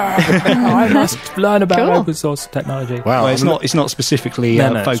 I must learn about open source technology. Wow. Well, it's not specifically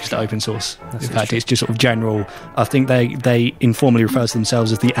focused at open source. In fact, it's just sort of general. I think they informally refer to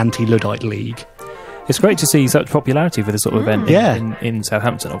themselves as the Anti-Luddite League. It's great to see such popularity for this sort of event in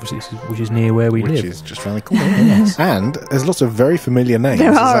Southampton, obviously, which is near where we live. Which is just around the corner. Yes. And there's lots of very familiar names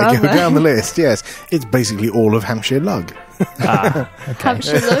There as are, I go aren't there? down the list. Yes, it's basically all of Hampshire Lug. Okay.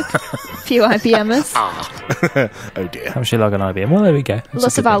 Hampshire Lug, few IBMers. Oh dear. Hampshire Lug and IBM. Well, there we go. That's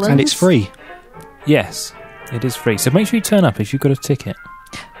Lots a of good thing. Allens. And it's free. Yes, it is free. So make sure you turn up if you've got a ticket.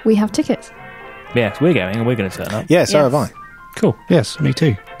 We have tickets. Yes, we're going and we're going to turn up. Yeah, so Yes. have I. Cool. Yes, me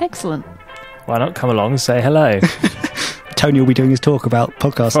too. Excellent. Why not come along and say hello? Tony will be doing his talk about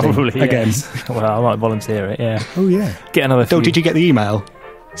podcasting Probably again. yes. Well, I might volunteer it, yeah. Oh yeah. Get another few. Phil, did you get the email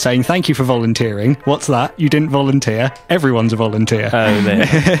saying thank you for volunteering? What's that? You didn't volunteer. Everyone's a volunteer. Oh, there.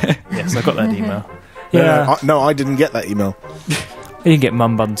 Yes, I got that email. No, Yeah. no, I didn't get that email. You can get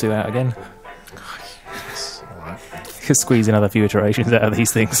Mum Buntu out again. squeeze another few iterations out of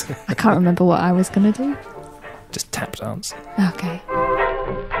these things. I can't remember what I was going to do. Just tap dance. Okay.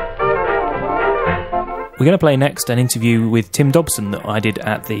 We're going to play next an interview with Tim Dobson that I did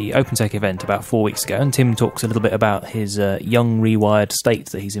at the OpenTech event about 4 weeks ago, and Tim talks a little bit about his young rewired state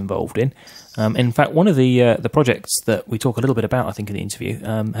that he's involved in. In fact, one of the projects that we talk a little bit about, I think, in the interview,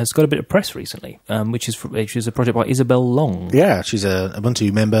 has got a bit of press recently, which is a project by Isabel Long. Yeah, she's a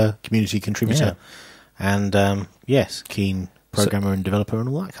Ubuntu member, community contributor, and yes, keen programmer and developer and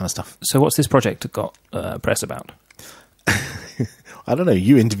all that kind of stuff. So what's this project got press about? I don't know.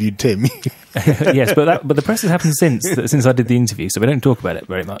 You interviewed Tim. Yes, but the press has happened since I did the interview, so we don't talk about it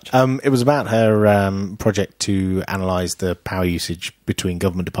very much. It was about her project to analyse the power usage between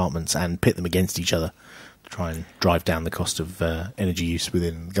government departments and pit them against each other to try and drive down the cost of energy use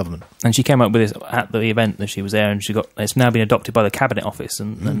within government. And she came up with this at the event that she was there, and it's now been adopted by the Cabinet Office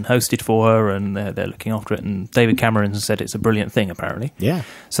and hosted for her, and they're looking after it. And David Cameron said it's a brilliant thing, apparently. Yeah.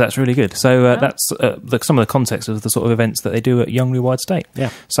 So that's really good. So that's some of the context of the sort of events that they do at Young Rewired State. Yeah.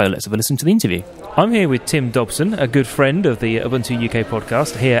 So let's have a listen to the interview. I'm here with Tim Dobson, a good friend of the Ubuntu UK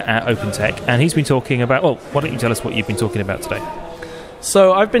podcast here at OpenTech, and he's been talking about, well, why don't you tell us what you've been talking about today?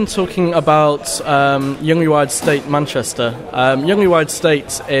 So I've been talking about Young Rewired State Manchester. Young Rewired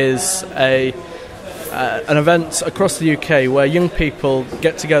State is an event across the UK where young people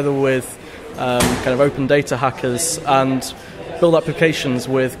get together with kind of open data hackers and build applications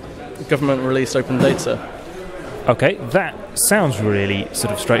with government-released open data. Okay, that sounds really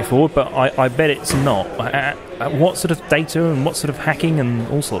sort of straightforward, but I bet it's not. What sort of data and what sort of hacking and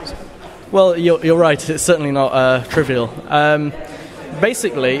all sorts? Well, you're right. It's certainly not trivial.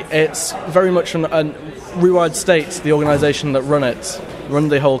 Basically, it's very much an Rewired State, the organisation that run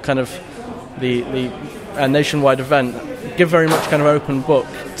the whole kind of the nationwide event, give very much kind of open book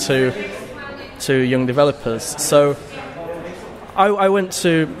to young developers. So I went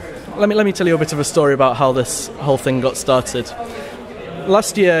to let me tell you a bit of a story about how this whole thing got started.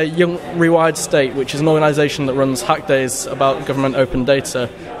 Last year, Young Rewired State, which is an organisation that runs hack days about government open data,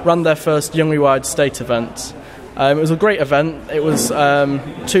 ran their first Young Rewired State event. It was a great event. It was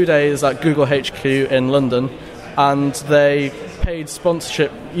 2 days at Google HQ in London, and they paid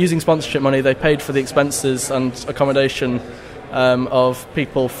using sponsorship money. They paid for the expenses and accommodation of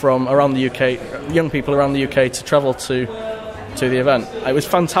people from around the UK, young people around the UK, to travel to the event. It was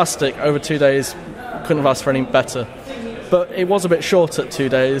fantastic. Over 2 days, couldn't have asked for any better. But it was a bit short at 2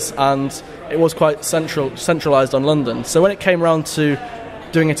 days, and it was quite centralised on London. So when it came around to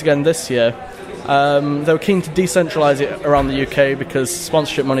doing it again this year, they were keen to decentralise it around the UK because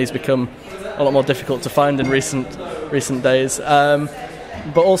sponsorship money has become a lot more difficult to find in recent days.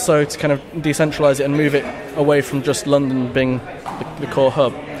 But also to kind of decentralise it and move it away from just London being the core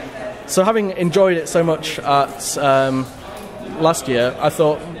hub. So having enjoyed it so much at last year, I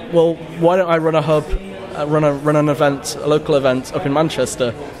thought, well, why don't I run a hub, run an event, a local event up in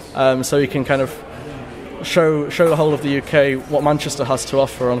Manchester, so you can kind of show the whole of the UK what Manchester has to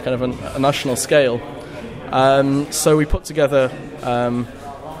offer on kind of a national scale. So we put together an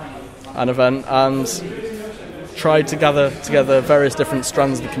event and tried to gather together various different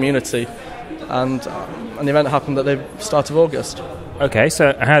strands of the community, and the event happened at the start of August. Okay,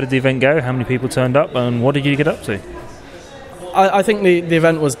 so how did the event go? How many people turned up, and what did you get up to? I think the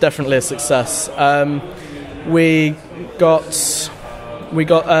event was definitely a success. We got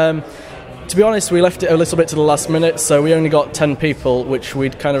to be honest, we left it a little bit to the last minute, so we only got 10 people, which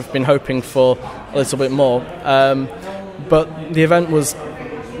we'd kind of been hoping for a little bit more. But the event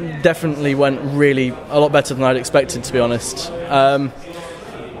definitely went really a lot better than I'd expected, to be honest.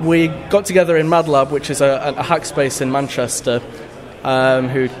 We got together in MadLab, which is a hack space in Manchester,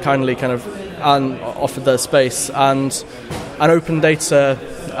 who kindly kind of offered their space, and an open data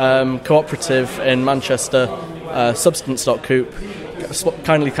cooperative in Manchester, Substance.coop,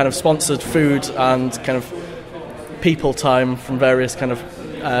 kindly kind of sponsored food and kind of people time from various kind of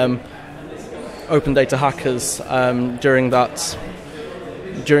open data hackers during that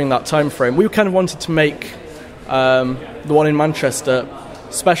time frame. We kind of wanted to make the one in Manchester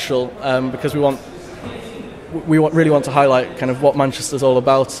special because we really want to highlight kind of what Manchester's all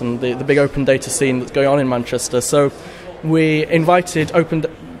about and the big open data scene that's going on in Manchester. So we invited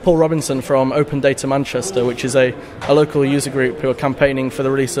Paul Robinson from Open Data Manchester, which is a local user group who are campaigning for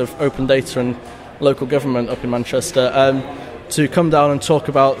the release of open data and local government up in Manchester, to come down and talk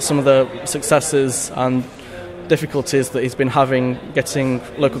about some of the successes and difficulties that he's been having getting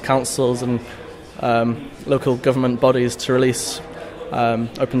local councils and local government bodies to release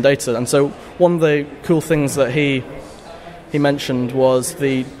open data. And so one of the cool things that he mentioned was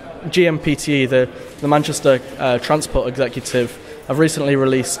the GMPTE, the Manchester Transport Executive, have recently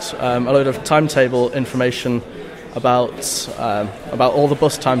released a load of timetable information about all the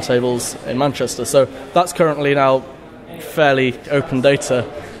bus timetables in Manchester. So that's currently now fairly open data.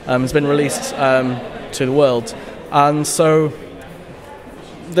 Has been released to the world, and so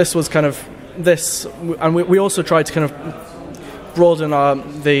this was kind of this, and we also tried to kind of broaden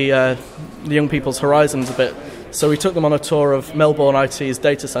the young people's horizons a bit. So we took them on a tour of Melbourne IT's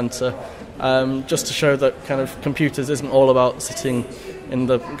data centre, just to show that kind of computers isn't all about sitting in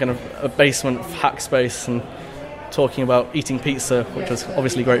the kind of a basement hack space and talking about eating pizza, which was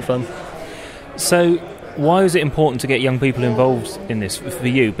obviously great fun. So why is it important to get young people involved in this for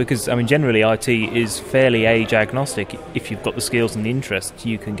you? Because, I mean, generally IT is fairly age agnostic. If you've got the skills and the interest,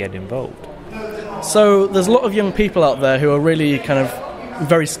 you can get involved. So there's a lot of young people out there who are really kind of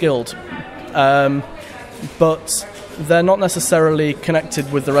very skilled, but they're not necessarily connected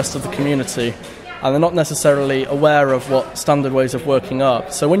with the rest of the community, and they're not necessarily aware of what standard ways of working are.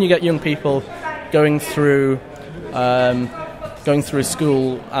 So when you get young people going through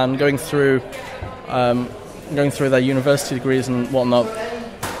school and going through their university degrees and whatnot,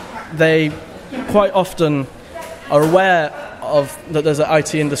 they quite often are aware of that there's an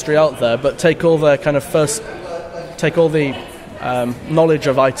IT industry out there, but take all the knowledge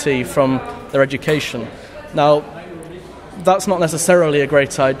of IT from their education. Now, that's not necessarily a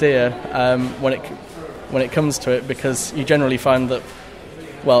great idea when it comes to it, because you generally find that,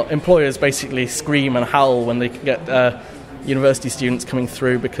 well, employers basically scream and howl when they get university students coming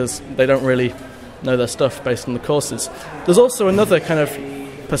through because they don't really know their stuff based on the courses. There's also another kind of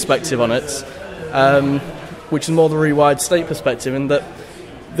perspective on it, which is more the Rewired State perspective, in that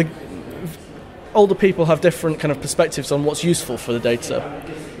the older people have different kind of perspectives on what's useful for the data.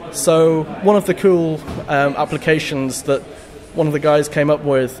 So one of the cool applications that one of the guys came up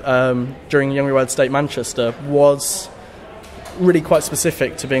with during Young Rewired State Manchester was really quite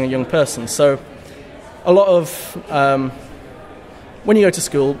specific to being a young person. So a lot of when you go to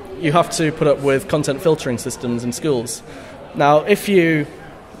school, you have to put up with content filtering systems in schools. Now, if you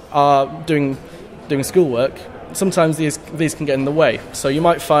are doing schoolwork, sometimes these can get in the way. So you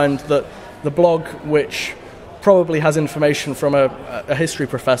might find that the blog, which probably has information from a history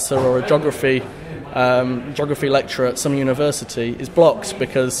professor or a geography lecturer at some university, is blocked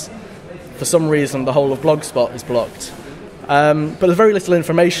because for some reason the whole of Blogspot is blocked. But there's very little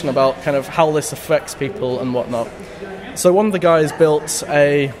information about kind of how this affects people and whatnot. So one of the guys built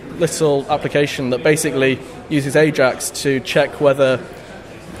a little application that basically uses Ajax to check whether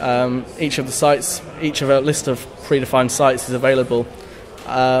each of a list of predefined sites is available,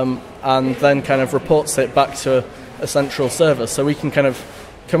 and then kind of reports it back to a central server. So we can kind of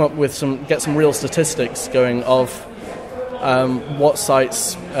come up with get some real statistics going of what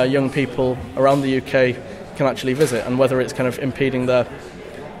sites young people around the UK can actually visit, and whether it's kind of impeding their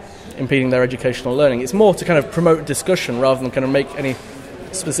educational learning. It's more to kind of promote discussion rather than kind of make any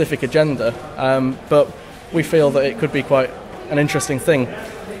specific agenda, but we feel that it could be quite an interesting thing.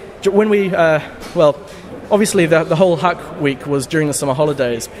 When we, obviously the whole Hack Week was during the summer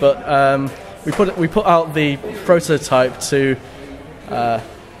holidays, but we put out the prototype to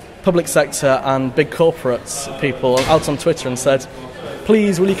public sector and big corporates people out on Twitter and said,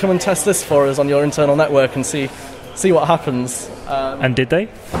 please, will you come and test this for us on your internal network and see what happens? And did they?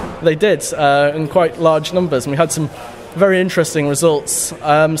 They did, in quite large numbers, and we had some very interesting results.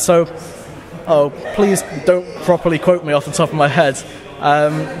 Please don't properly quote me off the top of my head,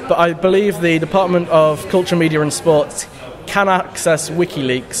 but I believe the Department of Culture, Media and Sport can access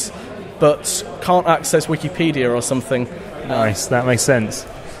WikiLeaks, but can't access Wikipedia or something. Nice, that makes sense.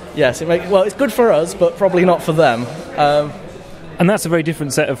 Yes, it's good for us, but probably not for them. And that's a very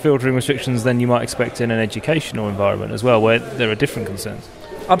different set of filtering restrictions than you might expect in an educational environment as well, where there are different concerns.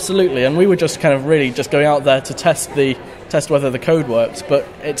 Absolutely, and we were just kind of really just going out there to test whether the code worked, but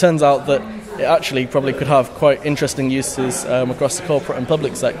it turns out that it actually probably could have quite interesting uses across the corporate and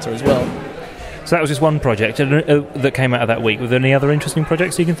public sector as well. So that was just one project that came out of that week. Were there any other interesting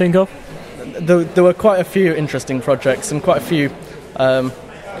projects you can think of? There were quite a few interesting projects and quite a few...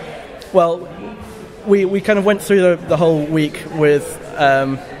 we kind of went through the whole week with...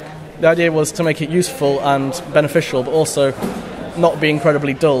 the idea was to make it useful and beneficial, but also not be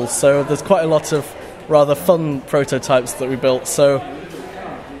incredibly dull. So there's quite a lot of rather fun prototypes that we built. So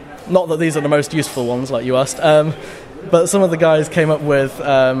not that these are the most useful ones, like you asked, but some of the guys came up with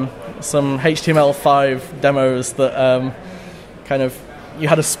some HTML5 demos that kind of... You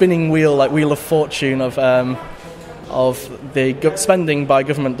had a spinning wheel, like Wheel of Fortune, of the spending by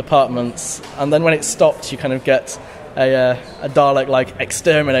government departments, and then when it stopped, you kind of get a Dalek like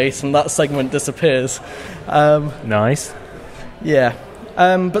exterminate, and that segment disappears. Nice. Yeah.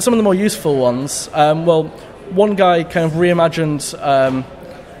 But some of the more useful ones, one guy kind of reimagined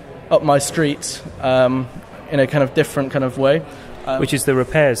Up My Street in a kind of different kind of way. Which is the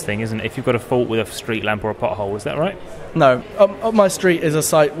repairs thing, isn't it? If you've got a fault with a street lamp or a pothole, is that right? No. Up My Street is a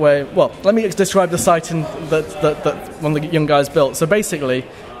site where... Well, let me describe the site that one of the young guys built. So basically,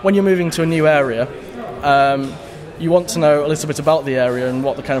 when you're moving to a new area, you want to know a little bit about the area and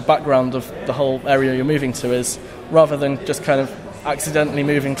what the kind of background of the whole area you're moving to is, rather than just kind of accidentally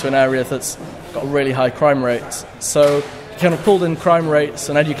moving to an area that's got a really high crime rate. So you kind of pulled in crime rates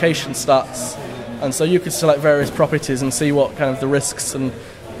and education stats, and so you could select various properties and see what kind of the risks and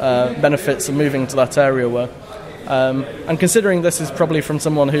benefits of moving to that area were. And considering this is probably from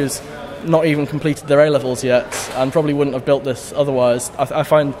someone who's not even completed their A-levels yet and probably wouldn't have built this otherwise, I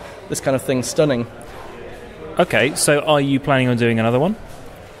find this kind of thing stunning. Okay, so are you planning on doing another one?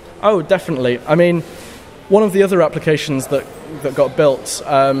 Oh, definitely. I mean, one of the other applications that got built,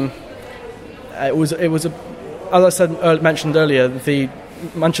 it was as I mentioned earlier, the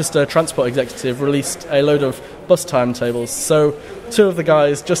Manchester Transport Executive released a load of bus timetables. So two of the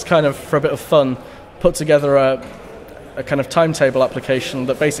guys, just kind of for a bit of fun, put together a kind of timetable application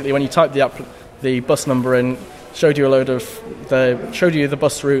that basically, when you type the bus number in, showed you the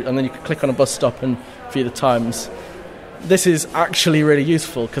bus route, and then you could click on a bus stop and view the times. This is actually really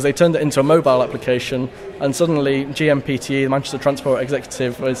useful because they turned it into a mobile application, and suddenly GMPTE, the Manchester Transport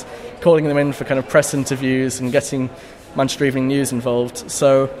Executive, was calling them in for kind of press interviews and getting Manchester Evening News involved.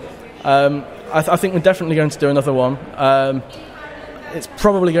 So I think we're definitely going to do another one. It's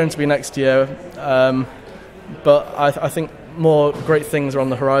probably going to be next year, but I think more great things are on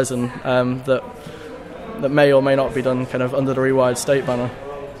the horizon that may or may not be done kind of under the Rewired State banner.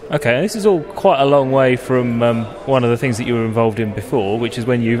 Okay, this is all quite a long way from one of the things that you were involved in before, which is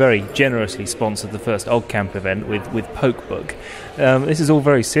when you very generously sponsored the first Oddcamp event with Pokebook. This is all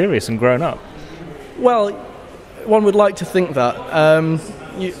very serious and grown up. Well, one would like to think that.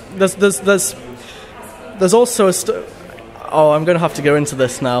 There's also I'm going to have to go into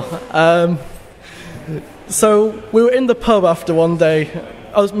this now. So we were in the pub after one day.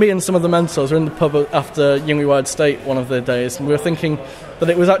 Me and some of the mentors were in the pub after Young Rewired State one of the days, and we were thinking that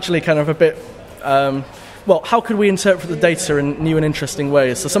it was actually kind of a bit... how could we interpret the data in new and interesting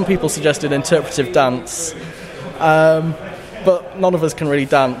ways? So some people suggested interpretive dance, but none of us can really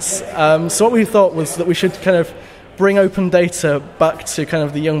dance. So what we thought was that we should kind of bring open data back to kind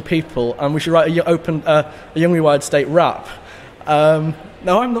of the young people, and we should write a Young Rewired State rap.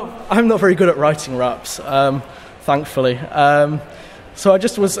 Now, I'm not very good at writing raps, thankfully. So I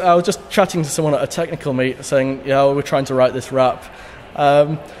was just chatting to someone at a technical meet, saying, we're trying to write this rap,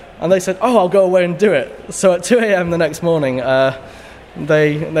 and they said, I'll go away and do it. So at 2 a.m. the next morning, they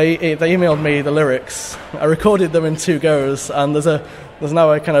emailed me the lyrics. I recorded them in 2 goes, and there's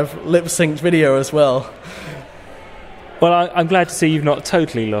now a kind of lip-synced video as well. Well, I'm glad to see you've not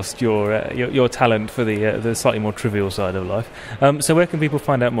totally lost your talent for the slightly more trivial side of life. So where can people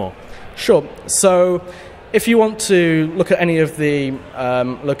find out more? Sure. So if you want to look at any of the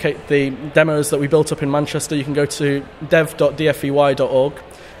demos that we built up in Manchester, you can go to dev.dfey.org.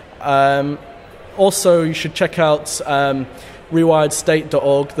 Also, you should check out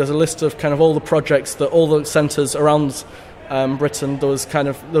rewiredstate.org. There's a list of kind of all the projects that all the centres around Britain. There was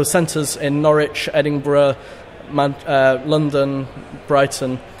centres in Norwich, Edinburgh, London,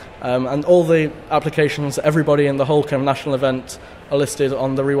 Brighton, and all the applications, everybody in the whole kind of national event are listed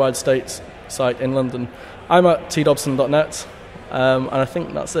on the Rewired State site in London. I'm at tdobson.net, and I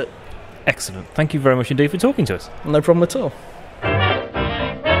think that's it. Excellent. Thank you very much indeed for talking to us. No problem at all.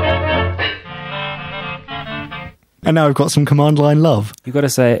 And now we've got some command line love. You've got to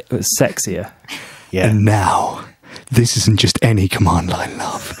say it was sexier. Yeah. And now, this isn't just any command line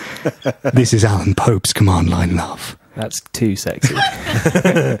love. This is Alan Pope's command line love. That's too sexy.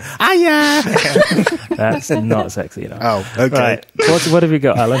 Yeah. That's not sexy enough. Oh, okay. Right. What have you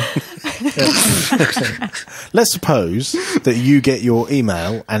got, Alan? Let's suppose that you get your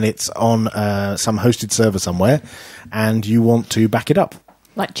email and it's on some hosted server somewhere, and you want to back it up.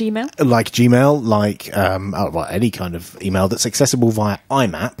 Like Gmail? Like Gmail, like any kind of email that's accessible via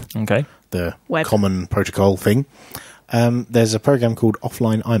IMAP. Okay. The Web. common protocol thing. There's a program called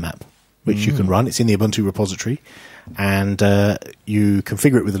Offline IMAP, which you can run. It's in the Ubuntu repository, and you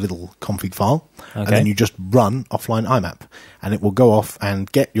configure it with a little config file, and then you just run Offline IMAP, and it will go off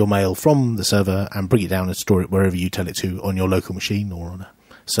and get your mail from the server and bring it down and store it wherever you tell it to on your local machine or on a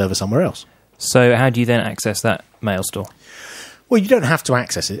server somewhere else. So how do you then access that mail store? Well, you don't have to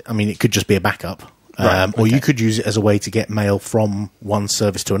access it. I mean, it could just be a backup. Or you could use it as a way to get mail from one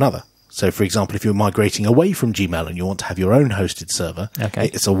service to another. So, for example, if you're migrating away from Gmail and you want to have your own hosted server,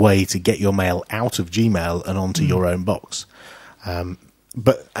 it's a way to get your mail out of Gmail and onto your own box.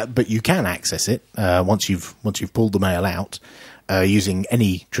 But you can access it once you've pulled the mail out using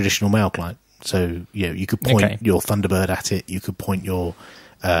any traditional mail client. So you could point your Thunderbird at it. You could point your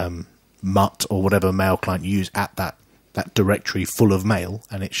MUT or whatever mail client you use at that directory full of mail,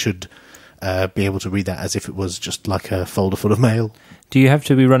 and it should be able to read that as if it was just like a folder full of mail. Do you have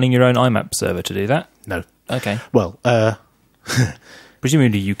to be running your own IMAP server to do that? No. Okay. Well,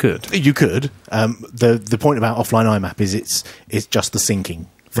 presumably you could. You could. The point about offline IMAP is it's just the syncing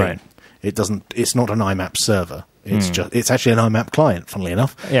thing. Right. It's not an IMAP server. It's actually an IMAP client, funnily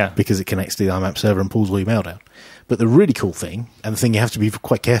enough. Yeah. Because it connects to the IMAP server and pulls all your mail down. But the really cool thing, and the thing you have to be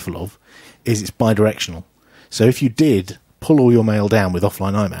quite careful of, is it's bidirectional. So if you did pull all your mail down with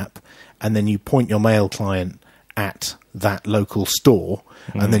offline IMAP, and then you point your mail client at that local store,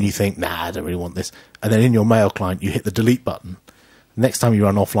 and then you think, nah, I don't really want this. And then in your mail client, you hit the delete button. Next time you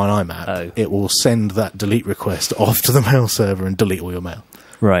run offline IMAP, it will send that delete request off to the mail server and delete all your mail.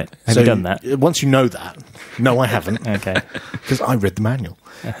 Right. Have you done that? Once you know that, no, I haven't. Okay. Because I read the manual.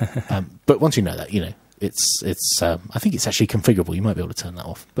 But once you know that, it's. I think it's actually configurable. You might be able to turn that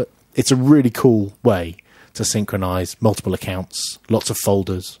off. But it's a really cool way to synchronize multiple accounts, lots of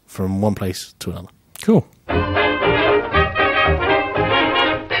folders from one place to another. Cool.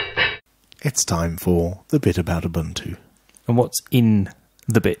 It's time for the bit about Ubuntu. And what's in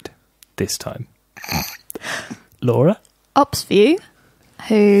the bit this time? Laura? OpsView,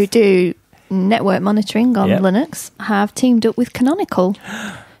 who do network monitoring on Linux, have teamed up with Canonical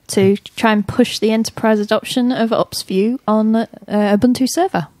to try and push the enterprise adoption of OpsView on Ubuntu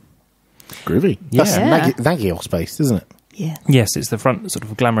server. Groovy. Yeah. That's Nagios based, isn't it? Yeah. Yes, it's the sort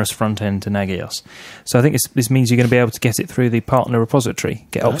of glamorous front end to Nagios. So I think this means you're going to be able to get it through the partner repository,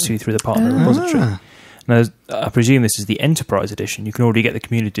 get OpsView through the partner repository. Now, I presume this is the enterprise edition. You can already get the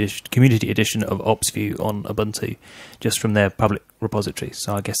community edition of OpsView on Ubuntu just from their public repository.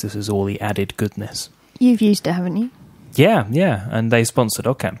 So I guess this is all the added goodness. You've used it, haven't you? Yeah, and they sponsored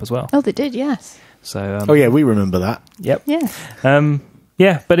OggCamp as well. Oh, they did, yes. So we remember that. Yep. Yeah.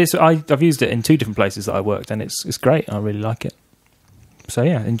 Yeah, but I've used it in 2 different places that I worked, and it's great. I really like it. So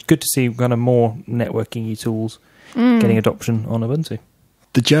yeah, and good to see kind of more networking-y tools getting adoption on Ubuntu.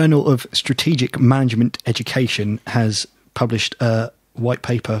 The Journal of Strategic Management Education has published a white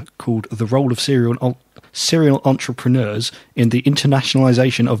paper called "The Role of Serial Entrepreneurs in the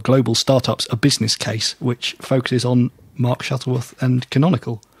Internationalization of Global Startups: A Business Case," which focuses on Mark Shuttleworth and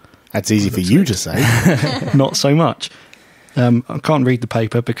Canonical. That's easy for you to say. Not so much. I can't read the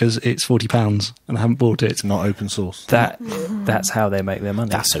paper because it's £40 and I haven't bought it. It's not open source. That's how they make their money.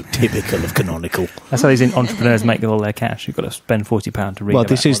 That's so typical of Canonical. That's how these entrepreneurs make all their cash. You've got to spend £40 to read. Well,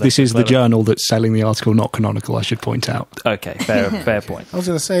 this is the journal that's selling the article, not Canonical, I should point out. Okay, fair point. I was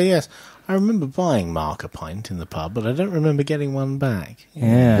going to say, yes, I remember buying Mark a pint in the pub, but I don't remember getting one back.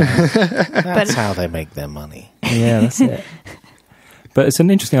 Yeah. That's how they make their money. Yeah, that's it. But it's an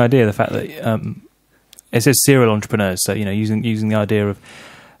interesting idea, the fact that it says serial entrepreneurs, so using the idea of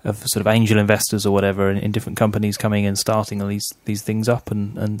sort of angel investors or whatever in different companies coming and starting all these things up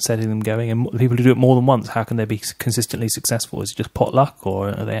and setting them going, and people who do it more than once, how can they be consistently successful? Is it just pot luck,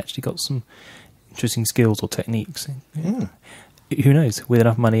 or have they actually got some interesting skills or techniques? Yeah. Who knows? With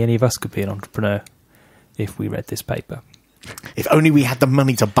enough money, any of us could be an entrepreneur if we read this paper. If only we had the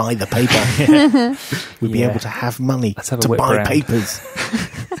money to buy the paper, we'd be able to have money to buy papers.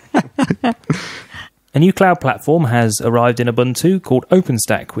 A new cloud platform has arrived in Ubuntu called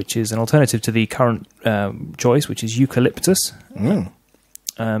OpenStack, which is an alternative to the current choice, which is Eucalyptus.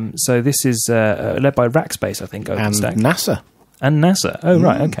 So this is led by Rackspace, I think, OpenStack. And NASA. Oh,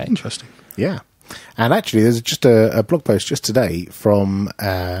 right, okay. Interesting. Yeah. And actually, there's just a blog post just today from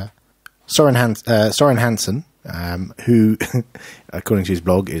Soren Hansen, who, according to his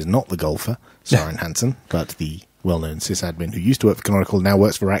blog, is not the golfer, Soren Hansen, but the well-known sysadmin who used to work for Canonical, now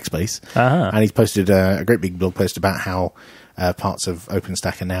works for Rackspace. And he's posted a great big blog post about how parts of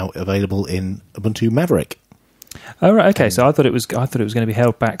OpenStack are now available in Ubuntu Maverick. Oh, right, okay. So I thought it was going to be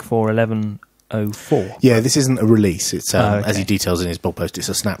held back for 11.04. Yeah, this isn't a release. It's as he details in his blog post, it's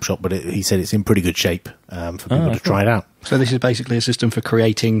a snapshot, but he said it's in pretty good shape for people to try it out. So this is basically a system for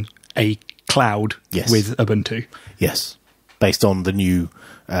creating a cloud with Ubuntu. Yes, based on the new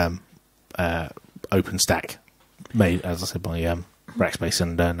OpenStack, made, as I said, by Rackspace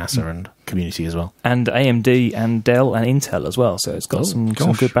and NASA and community as well. And AMD and Dell and Intel as well, so it's got some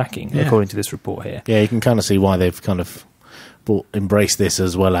good backing, according to this report here. Yeah, you can kind of see why they've kind of embrace this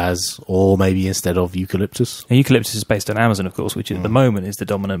as well as, or maybe instead of Eucalyptus. And Eucalyptus is based on Amazon, of course, which at the moment is the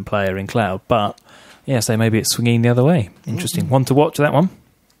dominant player in cloud. But yeah, so maybe it's swinging the other way. Interesting. One to watch, that one.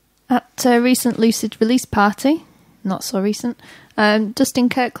 At a recent Lucid release party, not so recent, Dustin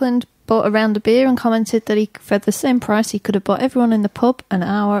Kirkland bought a round of beer and commented that for the same price he could have bought everyone in the pub an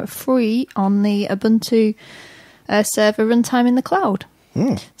hour free on the Ubuntu server runtime in the cloud.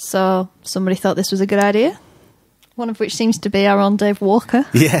 So somebody thought this was a good idea, one of which seems to be our own Dave Walker.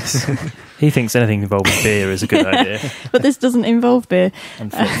 Yes. He thinks anything involving beer is a good idea. But this doesn't involve beer.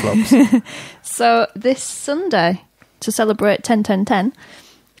 And flip-flops. So this Sunday, to celebrate 10-10-10,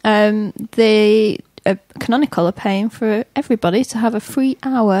 the Canonical are paying for everybody to have a free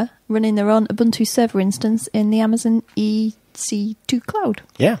hour running their own Ubuntu server instance in the Amazon EC2 cloud.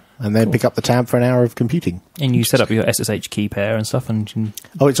 Yeah, and then pick up the tab for an hour of computing. And you set up your SSH key pair and stuff. And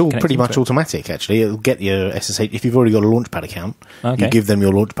it's all pretty much automatic, actually. It'll get your SSH... If you've already got a Launchpad account, you give them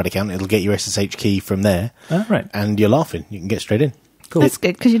your Launchpad account, it'll get your SSH key from there. Oh, right. And you're laughing. You can get straight in. Cool. That's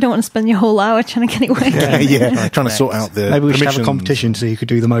good, because you don't want to spend your whole hour trying to get it working. Yeah, trying to sort out the Maybe we should have a permissions. competition so you could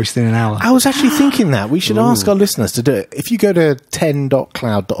do the most in an hour. I was actually thinking that. We should ask our listeners to do it. If you go to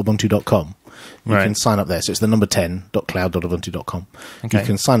 10.cloud.ubuntu.com, you can sign up there. So it's the number 10.cloud.ubuntu.com. Okay. You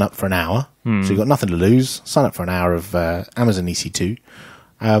can sign up for an hour. So you've got nothing to lose. Sign up for an hour of Amazon EC2.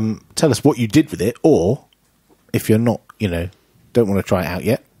 Tell us what you did with it, or if you're not, don't want to try it out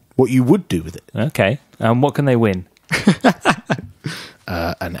yet, what you would do with it. Okay. What can they win?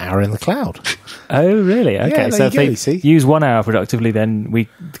 An hour in the cloud. Oh, really? Okay. Yeah, So if there you they go, use 1 hour productively, then we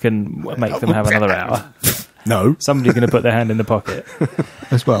can make them have another hour. No. Somebody's going to put their hand in the pocket.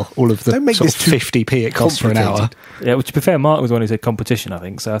 As well, all of the Don't make sort of this too 50p it costs for an hour. Yeah, which to be fair, Mark was the one who said competition, I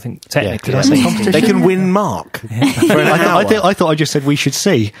think. So I think technically... did I say competition? They can win Mark for an hour. I thought I just said we should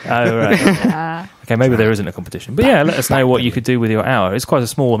see. Oh, right. Okay, maybe there isn't a competition. But yeah, let us know what you could do with your hour. It's quite a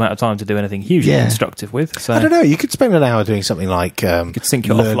small amount of time to do anything hugely instructive with. So I don't know. You could spend an hour doing something like... you could sync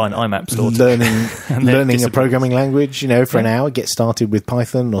your offline IMAP store. Learning a programming language, for an hour. Get started with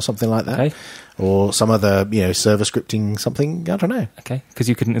Python or something like that. Okay. Or some other, server scripting something. I don't know. Okay, because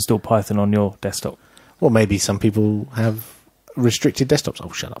you couldn't install Python on your desktop. Well, maybe some people have restricted desktops.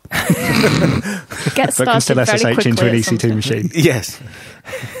 Oh, shut up. Get But can started still very SSH quickly into an at EC2 something. machine. Yes.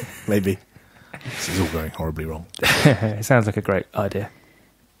 Maybe. This is all going horribly wrong. It sounds like a great idea.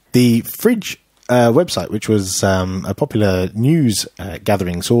 The Fridge website, which was a popular news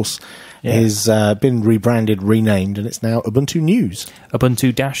gathering source, has been rebranded, renamed, and it's now Ubuntu News.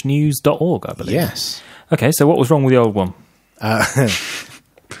 Ubuntu-news.org, I believe. Yes. Okay, so what was wrong with the old one?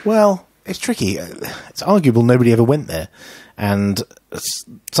 Well, it's tricky. It's arguable nobody ever went there. And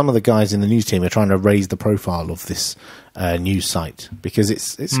some of the guys in the news team are trying to raise the profile of this news site because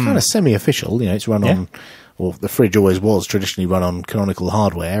it's kind of semi-official. It's run on... Well, the Fridge always was traditionally run on Canonical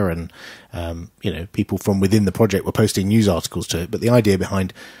hardware, and people from within the project were posting news articles to it. But the idea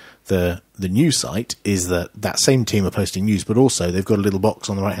behind the news site is that same team are posting news, but also they've got a little box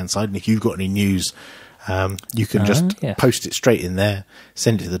on the right hand side, and if you've got any news, you can just post it straight in there,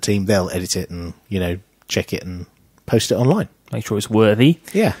 send it to the team. They'll edit it and check it and post it online. Make sure it's worthy.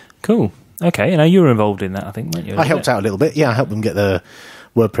 Yeah, cool. Okay, you were involved in that, I think, weren't you? I helped out a little bit. Yeah, I helped them get the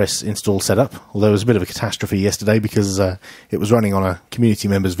WordPress install set up, although it was a bit of a catastrophe yesterday because it was running on a community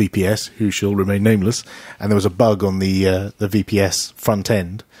member's VPS, who shall remain nameless, and there was a bug on the VPS front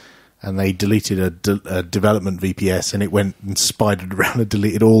end, and they deleted a development VPS, and it went and spidered around and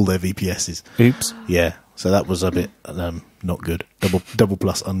deleted all their VPSs. Oops. Yeah, so that was a bit not good. Double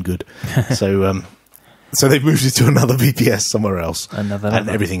plus ungood. So they've moved it to another VPS somewhere else, and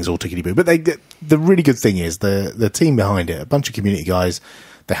everything's all tickety-boo. But the really good thing is the team behind it, a bunch of community guys,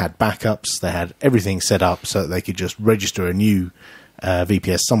 they had backups, they had everything set up so that they could just register a new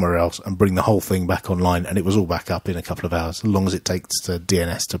VPS somewhere else and bring the whole thing back online, and it was all back up in a couple of hours, as long as it takes to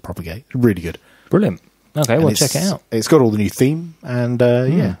DNS to propagate. Really good. Brilliant. Okay, well, check it out. It's got all the new theme, and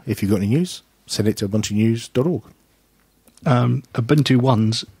if you've got any news, send it to ubuntunews.org. Ubuntu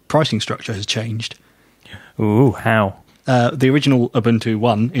One's pricing structure has changed. Ooh, how? The original Ubuntu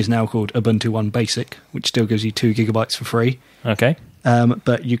One is now called Ubuntu One Basic, which still gives you 2 gigabytes for free. Okay.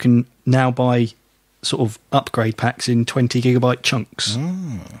 But you can now buy sort of upgrade packs in 20 gigabyte chunks.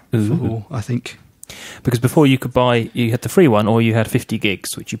 For, I think. Because before you had the free one, or you had 50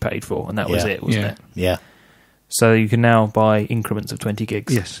 gigs, which you paid for, and that was it, wasn't it? Yeah. So you can now buy increments of 20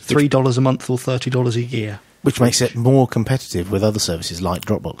 gigs. Yes, $3 a month or $30 a year. Which makes it more competitive with other services like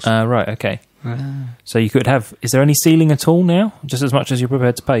Dropbox. Right, okay. So you could have... Is there any ceiling at all now? Just as much as you're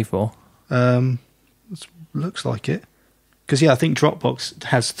prepared to pay for? Looks like it. Because, I think Dropbox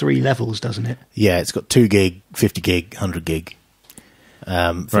has 3 levels, doesn't it? Yeah, it's got 2 gig, 50 gig, 100 gig for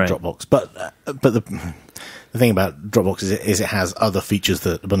Dropbox. But the thing about Dropbox is it has other features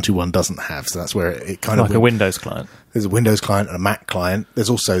that Ubuntu One doesn't have. So that's where it kind of... Like a Windows client. There's a Windows client and a Mac client. There's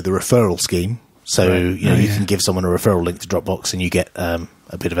also the referral scheme. So, you can give someone a referral link to Dropbox and you get a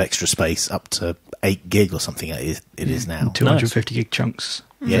bit of extra space up to 8 gig or something it is now. 250 gig chunks.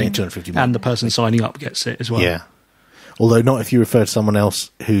 Yeah, 250 gig. And the person signing up gets it as well. Yeah. Although not if you refer to someone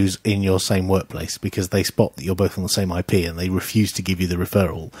else who's in your same workplace, because they spot that you're both on the same IP and they refuse to give you the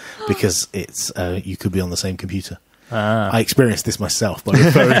referral because it's you could be on the same computer. I experienced this myself by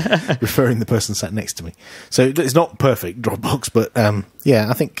referring the person sat next to me. So it's not perfect, Dropbox, but I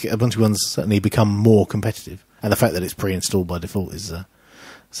think Ubuntu One's certainly become more competitive. And the fact that it's pre-installed by default is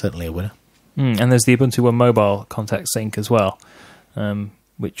certainly a winner. And there's the Ubuntu One mobile contact sync as well,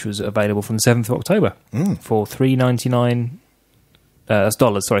 which was available from the 7th of October for $3.99. That's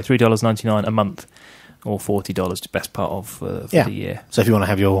dollars, sorry, $3.99 a month, or $40, the best part of for the year. So if you want to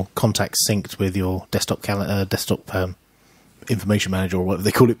have your contacts synced with your desktop information manager, or whatever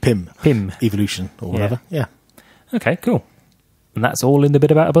they call it, PIM Evolution or whatever. Yeah. Okay, cool. And that's all in the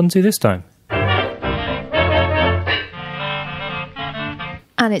bit about Ubuntu this time.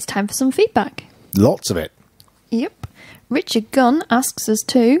 And it's time for some feedback. Lots of it. Yep. Richard Gunn asks us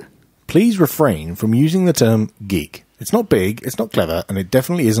to... Please refrain from using the term geek. It's not big, it's not clever, and it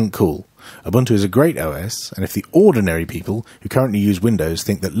definitely isn't cool. Ubuntu is a great OS, and if the ordinary people who currently use Windows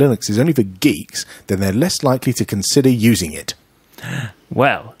think that Linux is only for geeks, then they're less likely to consider using it.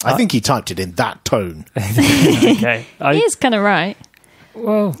 Well... I think he typed it in that tone. Okay. He is kind of right.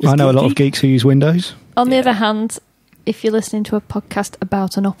 Well, I know a lot of geeks who use Windows. On the other hand, if you're listening to a podcast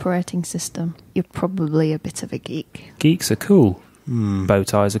about an operating system, you're probably a bit of a geek. Geeks are cool. Bow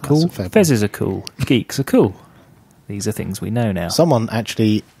ties are cool. Fezzes are cool. Geeks are cool. These are things we know now. Someone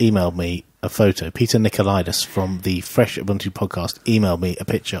actually emailed me a photo. Peter Nicolaitis from the Fresh Ubuntu podcast emailed me a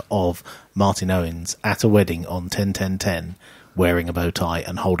picture of Martin Owens at a wedding on 10-10-10 wearing a bow tie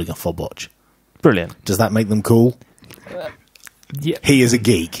and holding a fob watch. Brilliant. Does that make them cool? Yeah. He is a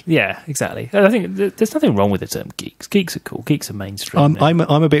geek. Yeah, exactly. I think there's nothing wrong with the term geeks. Geeks are cool. Geeks are mainstream. I'm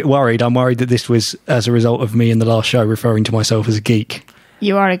a bit worried. I'm worried that this was as a result of me in the last show referring to myself as a geek.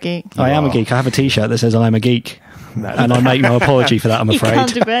 You are a geek. I am a geek. I have a T-shirt that says I'm a geek. And I make no apology for that, I'm afraid. You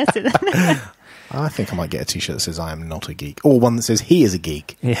can't debate it then. I think I might get a T-shirt that says I am not a geek. Or one that says he is a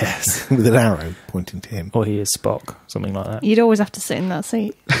geek. Yes. With an arrow pointing to him. Or he is Spock, something like that. You'd always have to sit in that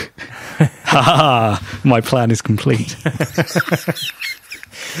seat. My plan is complete.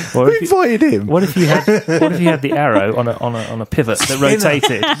 Who invited him? What if you had the arrow on a pivot that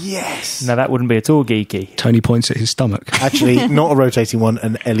rotated? Yes. Now that wouldn't be at all geeky. Tony points at his stomach. Actually, not a rotating one,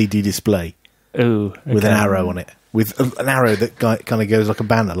 an LED display. Ooh, okay. With an arrow on it. With an arrow that kind of goes like a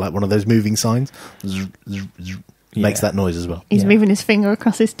banner, like one of those moving signs. Makes that noise as well. He's moving his finger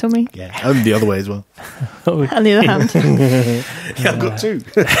across his tummy. Yeah, and the other way as well. And the other hand. Yeah, I've got two.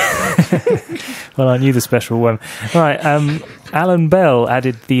 Well, I knew the special one. Right, Alan Bell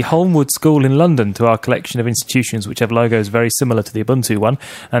added the Holmwood School in London to our collection of institutions which have logos very similar to the Ubuntu one.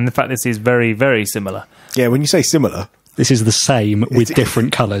 And in fact, this is very, very similar. Yeah, when you say similar... This is the same with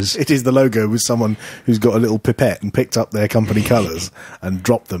different colours. It is the logo with someone who's got a little pipette and picked up their company colours and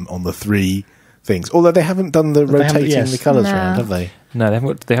dropped them on the 3 things. Although they haven't done the rotating the colours around, have they? No,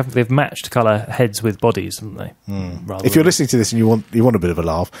 they've matched colour heads with bodies, haven't they? If you're listening to this and you want a bit of a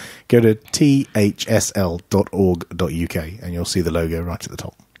laugh, go to thsl.org.uk and you'll see the logo right at the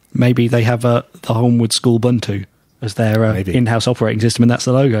top. Maybe they have the Holmwood School Ubuntu as their in-house operating system, and that's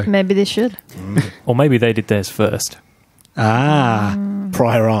the logo. Maybe they should. Or maybe they did theirs first.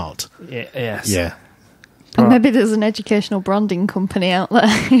 Prior art. Yes. Yeah. And maybe there's an educational branding company out there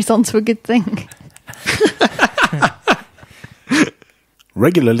who's onto a good thing.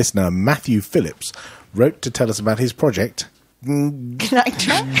 Regular listener Matthew Phillips wrote to tell us about his project.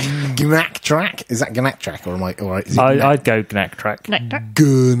 Gnactrack? Gnactrack? Is that Gnactrack or am I all right? I'd go Gnactrack.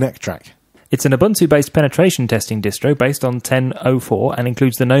 Gnactrack. It's an Ubuntu-based penetration testing distro based on 10.04 and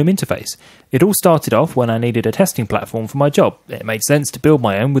includes the GNOME interface. It all started off when I needed a testing platform for my job. It made sense to build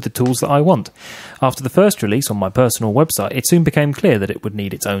my own with the tools that I want. After the first release on my personal website, it soon became clear that it would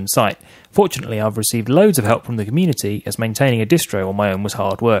need its own site. Fortunately, I've received loads of help from the community, as maintaining a distro on my own was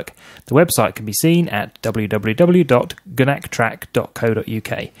hard work. The website can be seen at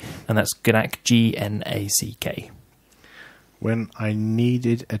www.gnacktrack.co.uk, and that's Gnack, G-N-A-C-K. When I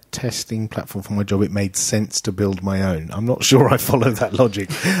needed a testing platform for my job, it made sense to build my own. I'm not sure I follow that logic.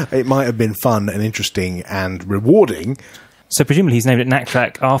 It might have been fun and interesting and rewarding. So presumably he's named it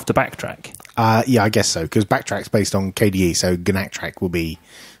Gnactrack after Backtrack. Yeah, I guess so, because Backtrack's based on KDE, so GNACtrack will be,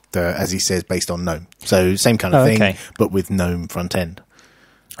 as he says, based on GNOME. So same kind of thing, but with GNOME front end.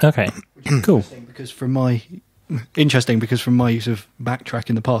 Okay, cool. Because from my use of Backtrack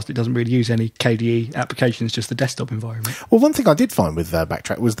in the past, it doesn't really use any KDE applications, just the desktop environment. Well, one thing I did find with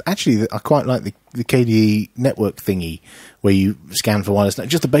Backtrack was actually that I quite like the KDE network thingy where you scan for wireless,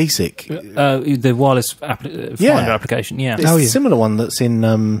 just the basic. The wireless Finder application, yeah. It's a similar one that's in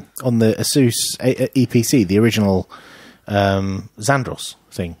on the Asus EPC, the original Xandros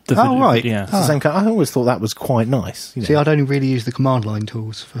thing. Right. Yeah. It's the same kind. I always thought that was quite nice. See, I'd only really use the command line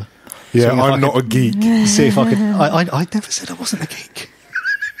tools for... Yeah, I'm not a geek. See if I could... I never said I wasn't a geek.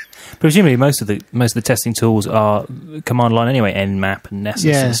 Presumably, most of the testing tools are command line anyway, Nmap and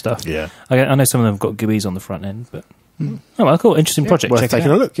Nessus and stuff. Yeah. I know some of them have got GUIs on the front end, but... Oh, well, cool. Interesting project. Worth Check taking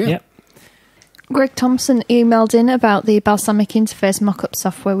it out. a look, yeah. Greg Thompson emailed in about the Balsamic interface mock-up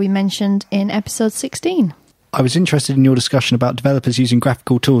software we mentioned in episode 16. I was interested in your discussion about developers using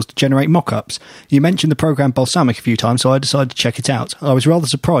graphical tools to generate mock-ups. You mentioned the program Balsamic a few times, so I decided to check it out. I was rather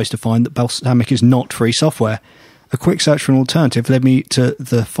surprised to find that Balsamic is not free software. A quick search for an alternative led me to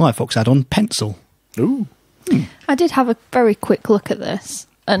the Firefox add-on Pencil. Ooh. I did have a very quick look at this,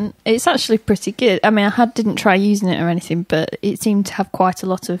 and it's actually pretty good. I mean, I didn't try using it or anything, but it seemed to have quite a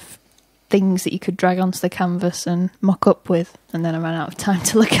lot of things that you could drag onto the canvas and mock up with, and then I ran out of time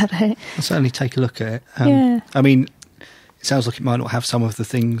to look at it. I'll certainly take a look at it. Yeah. I mean, it sounds like it might not have some of the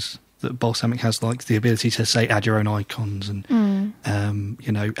things that Balsamic has, like the ability to, say, add your own icons and,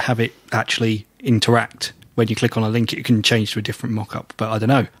 have it actually interact. When you click on a link, it can change to a different mock-up. But I don't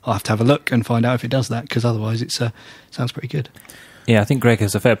know. I'll have to have a look and find out if it does that, because otherwise it sounds pretty good. Yeah, I think Greg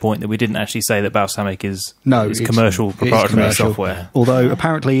has a fair point that we didn't actually say that Balsamic is commercial proprietary software. Although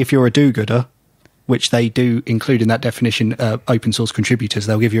apparently if you're a do-gooder, which they do include in that definition, open source contributors,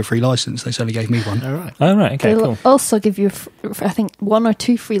 they'll give you a free license. They certainly gave me one. Oh, right. Okay, They'll cool. also give you, I think, 1 or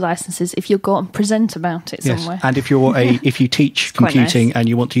 2 free licenses if you'll go and present about it somewhere. And if you teach computing and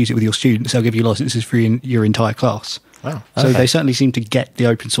you want to use it with your students, they'll give you licenses for your entire class. Wow. So they certainly seem to get the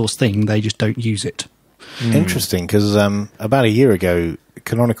open source thing, they just don't use it. Interesting, because about a year ago,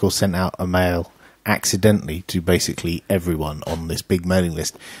 Canonical sent out a mail accidentally to basically everyone on this big mailing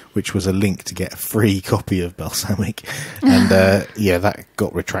list, which was a link to get a free copy of Balsamic. And that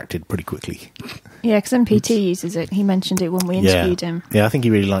got retracted pretty quickly. Yeah, because MPT uses it. He mentioned it when we interviewed him. Yeah, I think he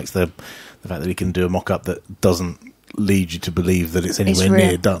really likes the fact that he can do a mock-up that doesn't lead you to believe that it's anywhere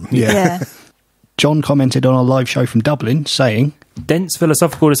near done. Yeah. John commented on our live show from Dublin, saying, Dense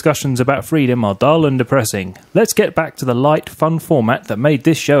philosophical discussions about freedom are dull and depressing. Let's get back to the light, fun format that made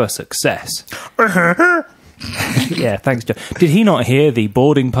this show a success. Yeah, thanks, John. Did he not hear the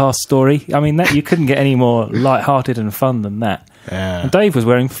boarding pass story? I mean, that you couldn't get any more light-hearted and fun than that. Yeah. And Dave was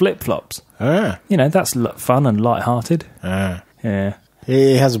wearing flip-flops. Ah. You know, that's fun and light-hearted. Ah. Yeah.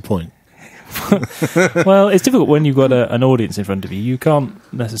 He has a point. Well, it's difficult when you've got an audience in front of you. You can't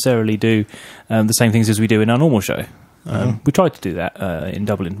necessarily do the same things as we do in our normal show. We tried to do that in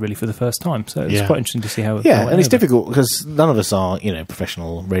Dublin, really, for the first time. So it's quite interesting to see how it and it's over. difficult because none of us are,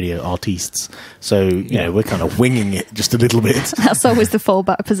 professional radio artistes. So, we're kind of winging it just a little bit. That's always the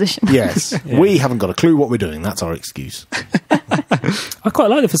fallback position. Yes. We haven't got a clue what we're doing. That's our excuse. I quite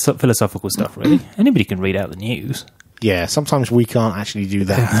like the philosophical stuff, really. Anybody can read out the news. Yeah, sometimes we can't actually do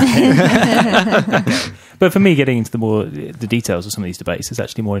that. But for me, getting into the details of some of these debates is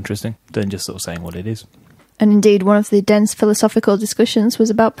actually more interesting than just sort of saying what it is. And indeed, one of the dense philosophical discussions was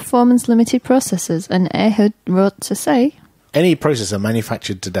about performance-limited processors, and Ehud wrote to say, Any processor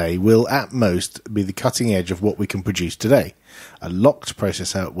manufactured today will, at most, be the cutting edge of what we can produce today. A locked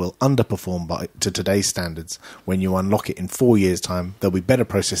processor will underperform to today's standards. When you unlock it in 4 years' time, there'll be better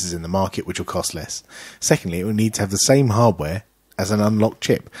processors in the market which will cost less. Secondly, it will need to have the same hardware as an unlocked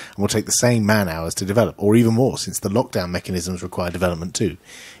chip and will take the same man-hours to develop, or even more, since the lockdown mechanisms require development too.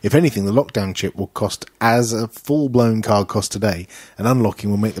 If anything, the lockdown chip will cost as a full-blown card costs today, and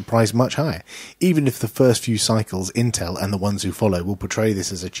unlocking will make the price much higher. Even if the first few cycles, Intel and the ones who follow will portray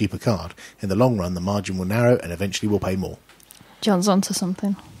this as a cheaper card, in the long run the margin will narrow and eventually we'll pay more. John's onto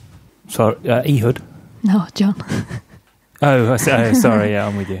something. Sorry, Ehud? No, John. Sorry, yeah,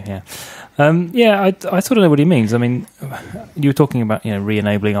 I'm with you, yeah. I sort of know what he means. I mean, you were talking about,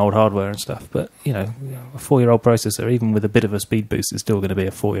 re-enabling old hardware and stuff, but, a 4-year-old processor, even with a bit of a speed boost, is still going to be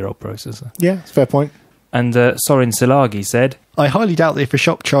a 4-year-old processor. Yeah, it's a fair point. And Sorin Silagi said, I highly doubt that if a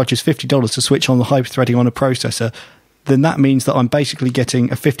shop charges $50 to switch on the hyper-threading on a processor, then that means that I'm basically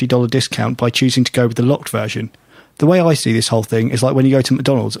getting a $50 discount by choosing to go with the locked version. the way I see this whole thing is like when you go to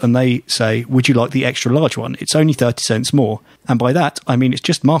McDonald's and they say, would you like the extra large one? It's only 30 cents more. And by that, I mean it's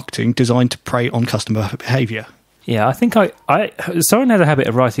just marketing designed to prey on customer behaviour. Yeah, I think Soren has a habit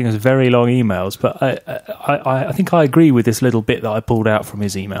of writing us very long emails, but I think I agree with this little bit that I pulled out from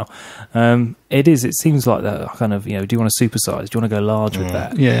his email. It seems like that kind of, do you want to supersize? Do you want to go large with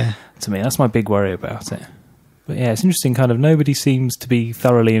that? Yeah. To me, that's my big worry about it. But yeah, it's interesting, kind of nobody seems to be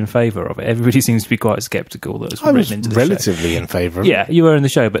thoroughly in favour of it. Everybody seems to be quite sceptical that it's written into the relatively show. In favour of it. Yeah, you were in the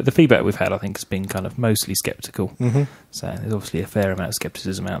show, but the feedback we've had, I think, has been kind of mostly sceptical. Mm-hmm. So there's obviously a fair amount of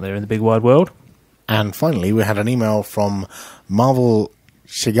scepticism out there in the big wide world. And finally, we had an email from Marvel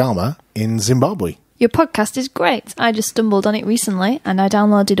Shigama in Zimbabwe. Your podcast is great. I just stumbled on it recently and I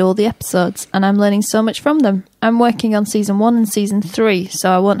downloaded all the episodes and I'm learning so much from them. I'm working on Season 1 and Season 3,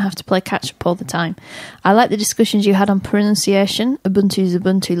 so I won't have to play catch-up all the time. I like the discussions you had on pronunciation, Ubuntu,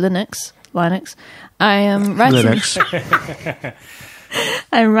 Ubuntu, Linux. I am writing...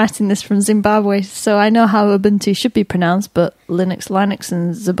 I'm writing this from Zimbabwe, so I know how Ubuntu should be pronounced, but Linux,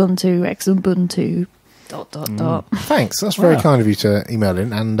 and Ubuntu, Xubuntu, ... Thanks, that's very kind of you to email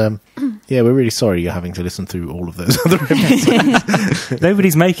in, and yeah, we're really sorry you're having to listen through all of those other episodes.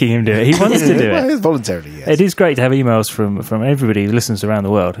 Nobody's making him do it. He wants to do it. Voluntarily, yes. It is great to have emails from everybody who listens around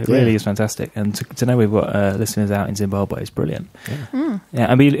the world. It really is fantastic. And to know we've got listeners out in Zimbabwe is brilliant.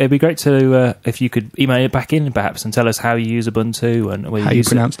 Yeah, it'd be great to, if you could email it back in, perhaps, and tell us how you use Ubuntu and whether how you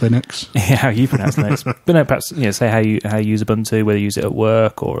pronounce Linux. Yeah, how you pronounce Linux. But no, perhaps say how you use Ubuntu, whether you use it at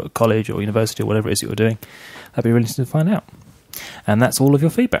work or at college or university or whatever it is that you're doing. That'd be really interesting to find out. And that's all of your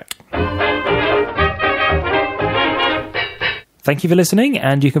feedback. Thank you for listening,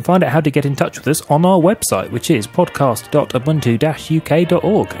 and you can find out how to get in touch with us on our website, which is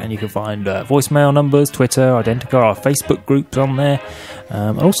podcast.ubuntu-uk.org, and you can find voicemail numbers, Twitter, Identica, our Facebook groups on there,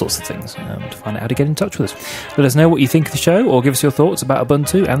 and all sorts of things to find out how to get in touch with us. Let us know what you think of the show, or give us your thoughts about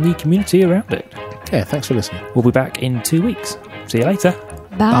Ubuntu and the community around it. Yeah, thanks for listening. We'll be back in 2 weeks. See you later.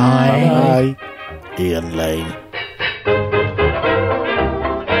 Bye. Bye. Ian Lane.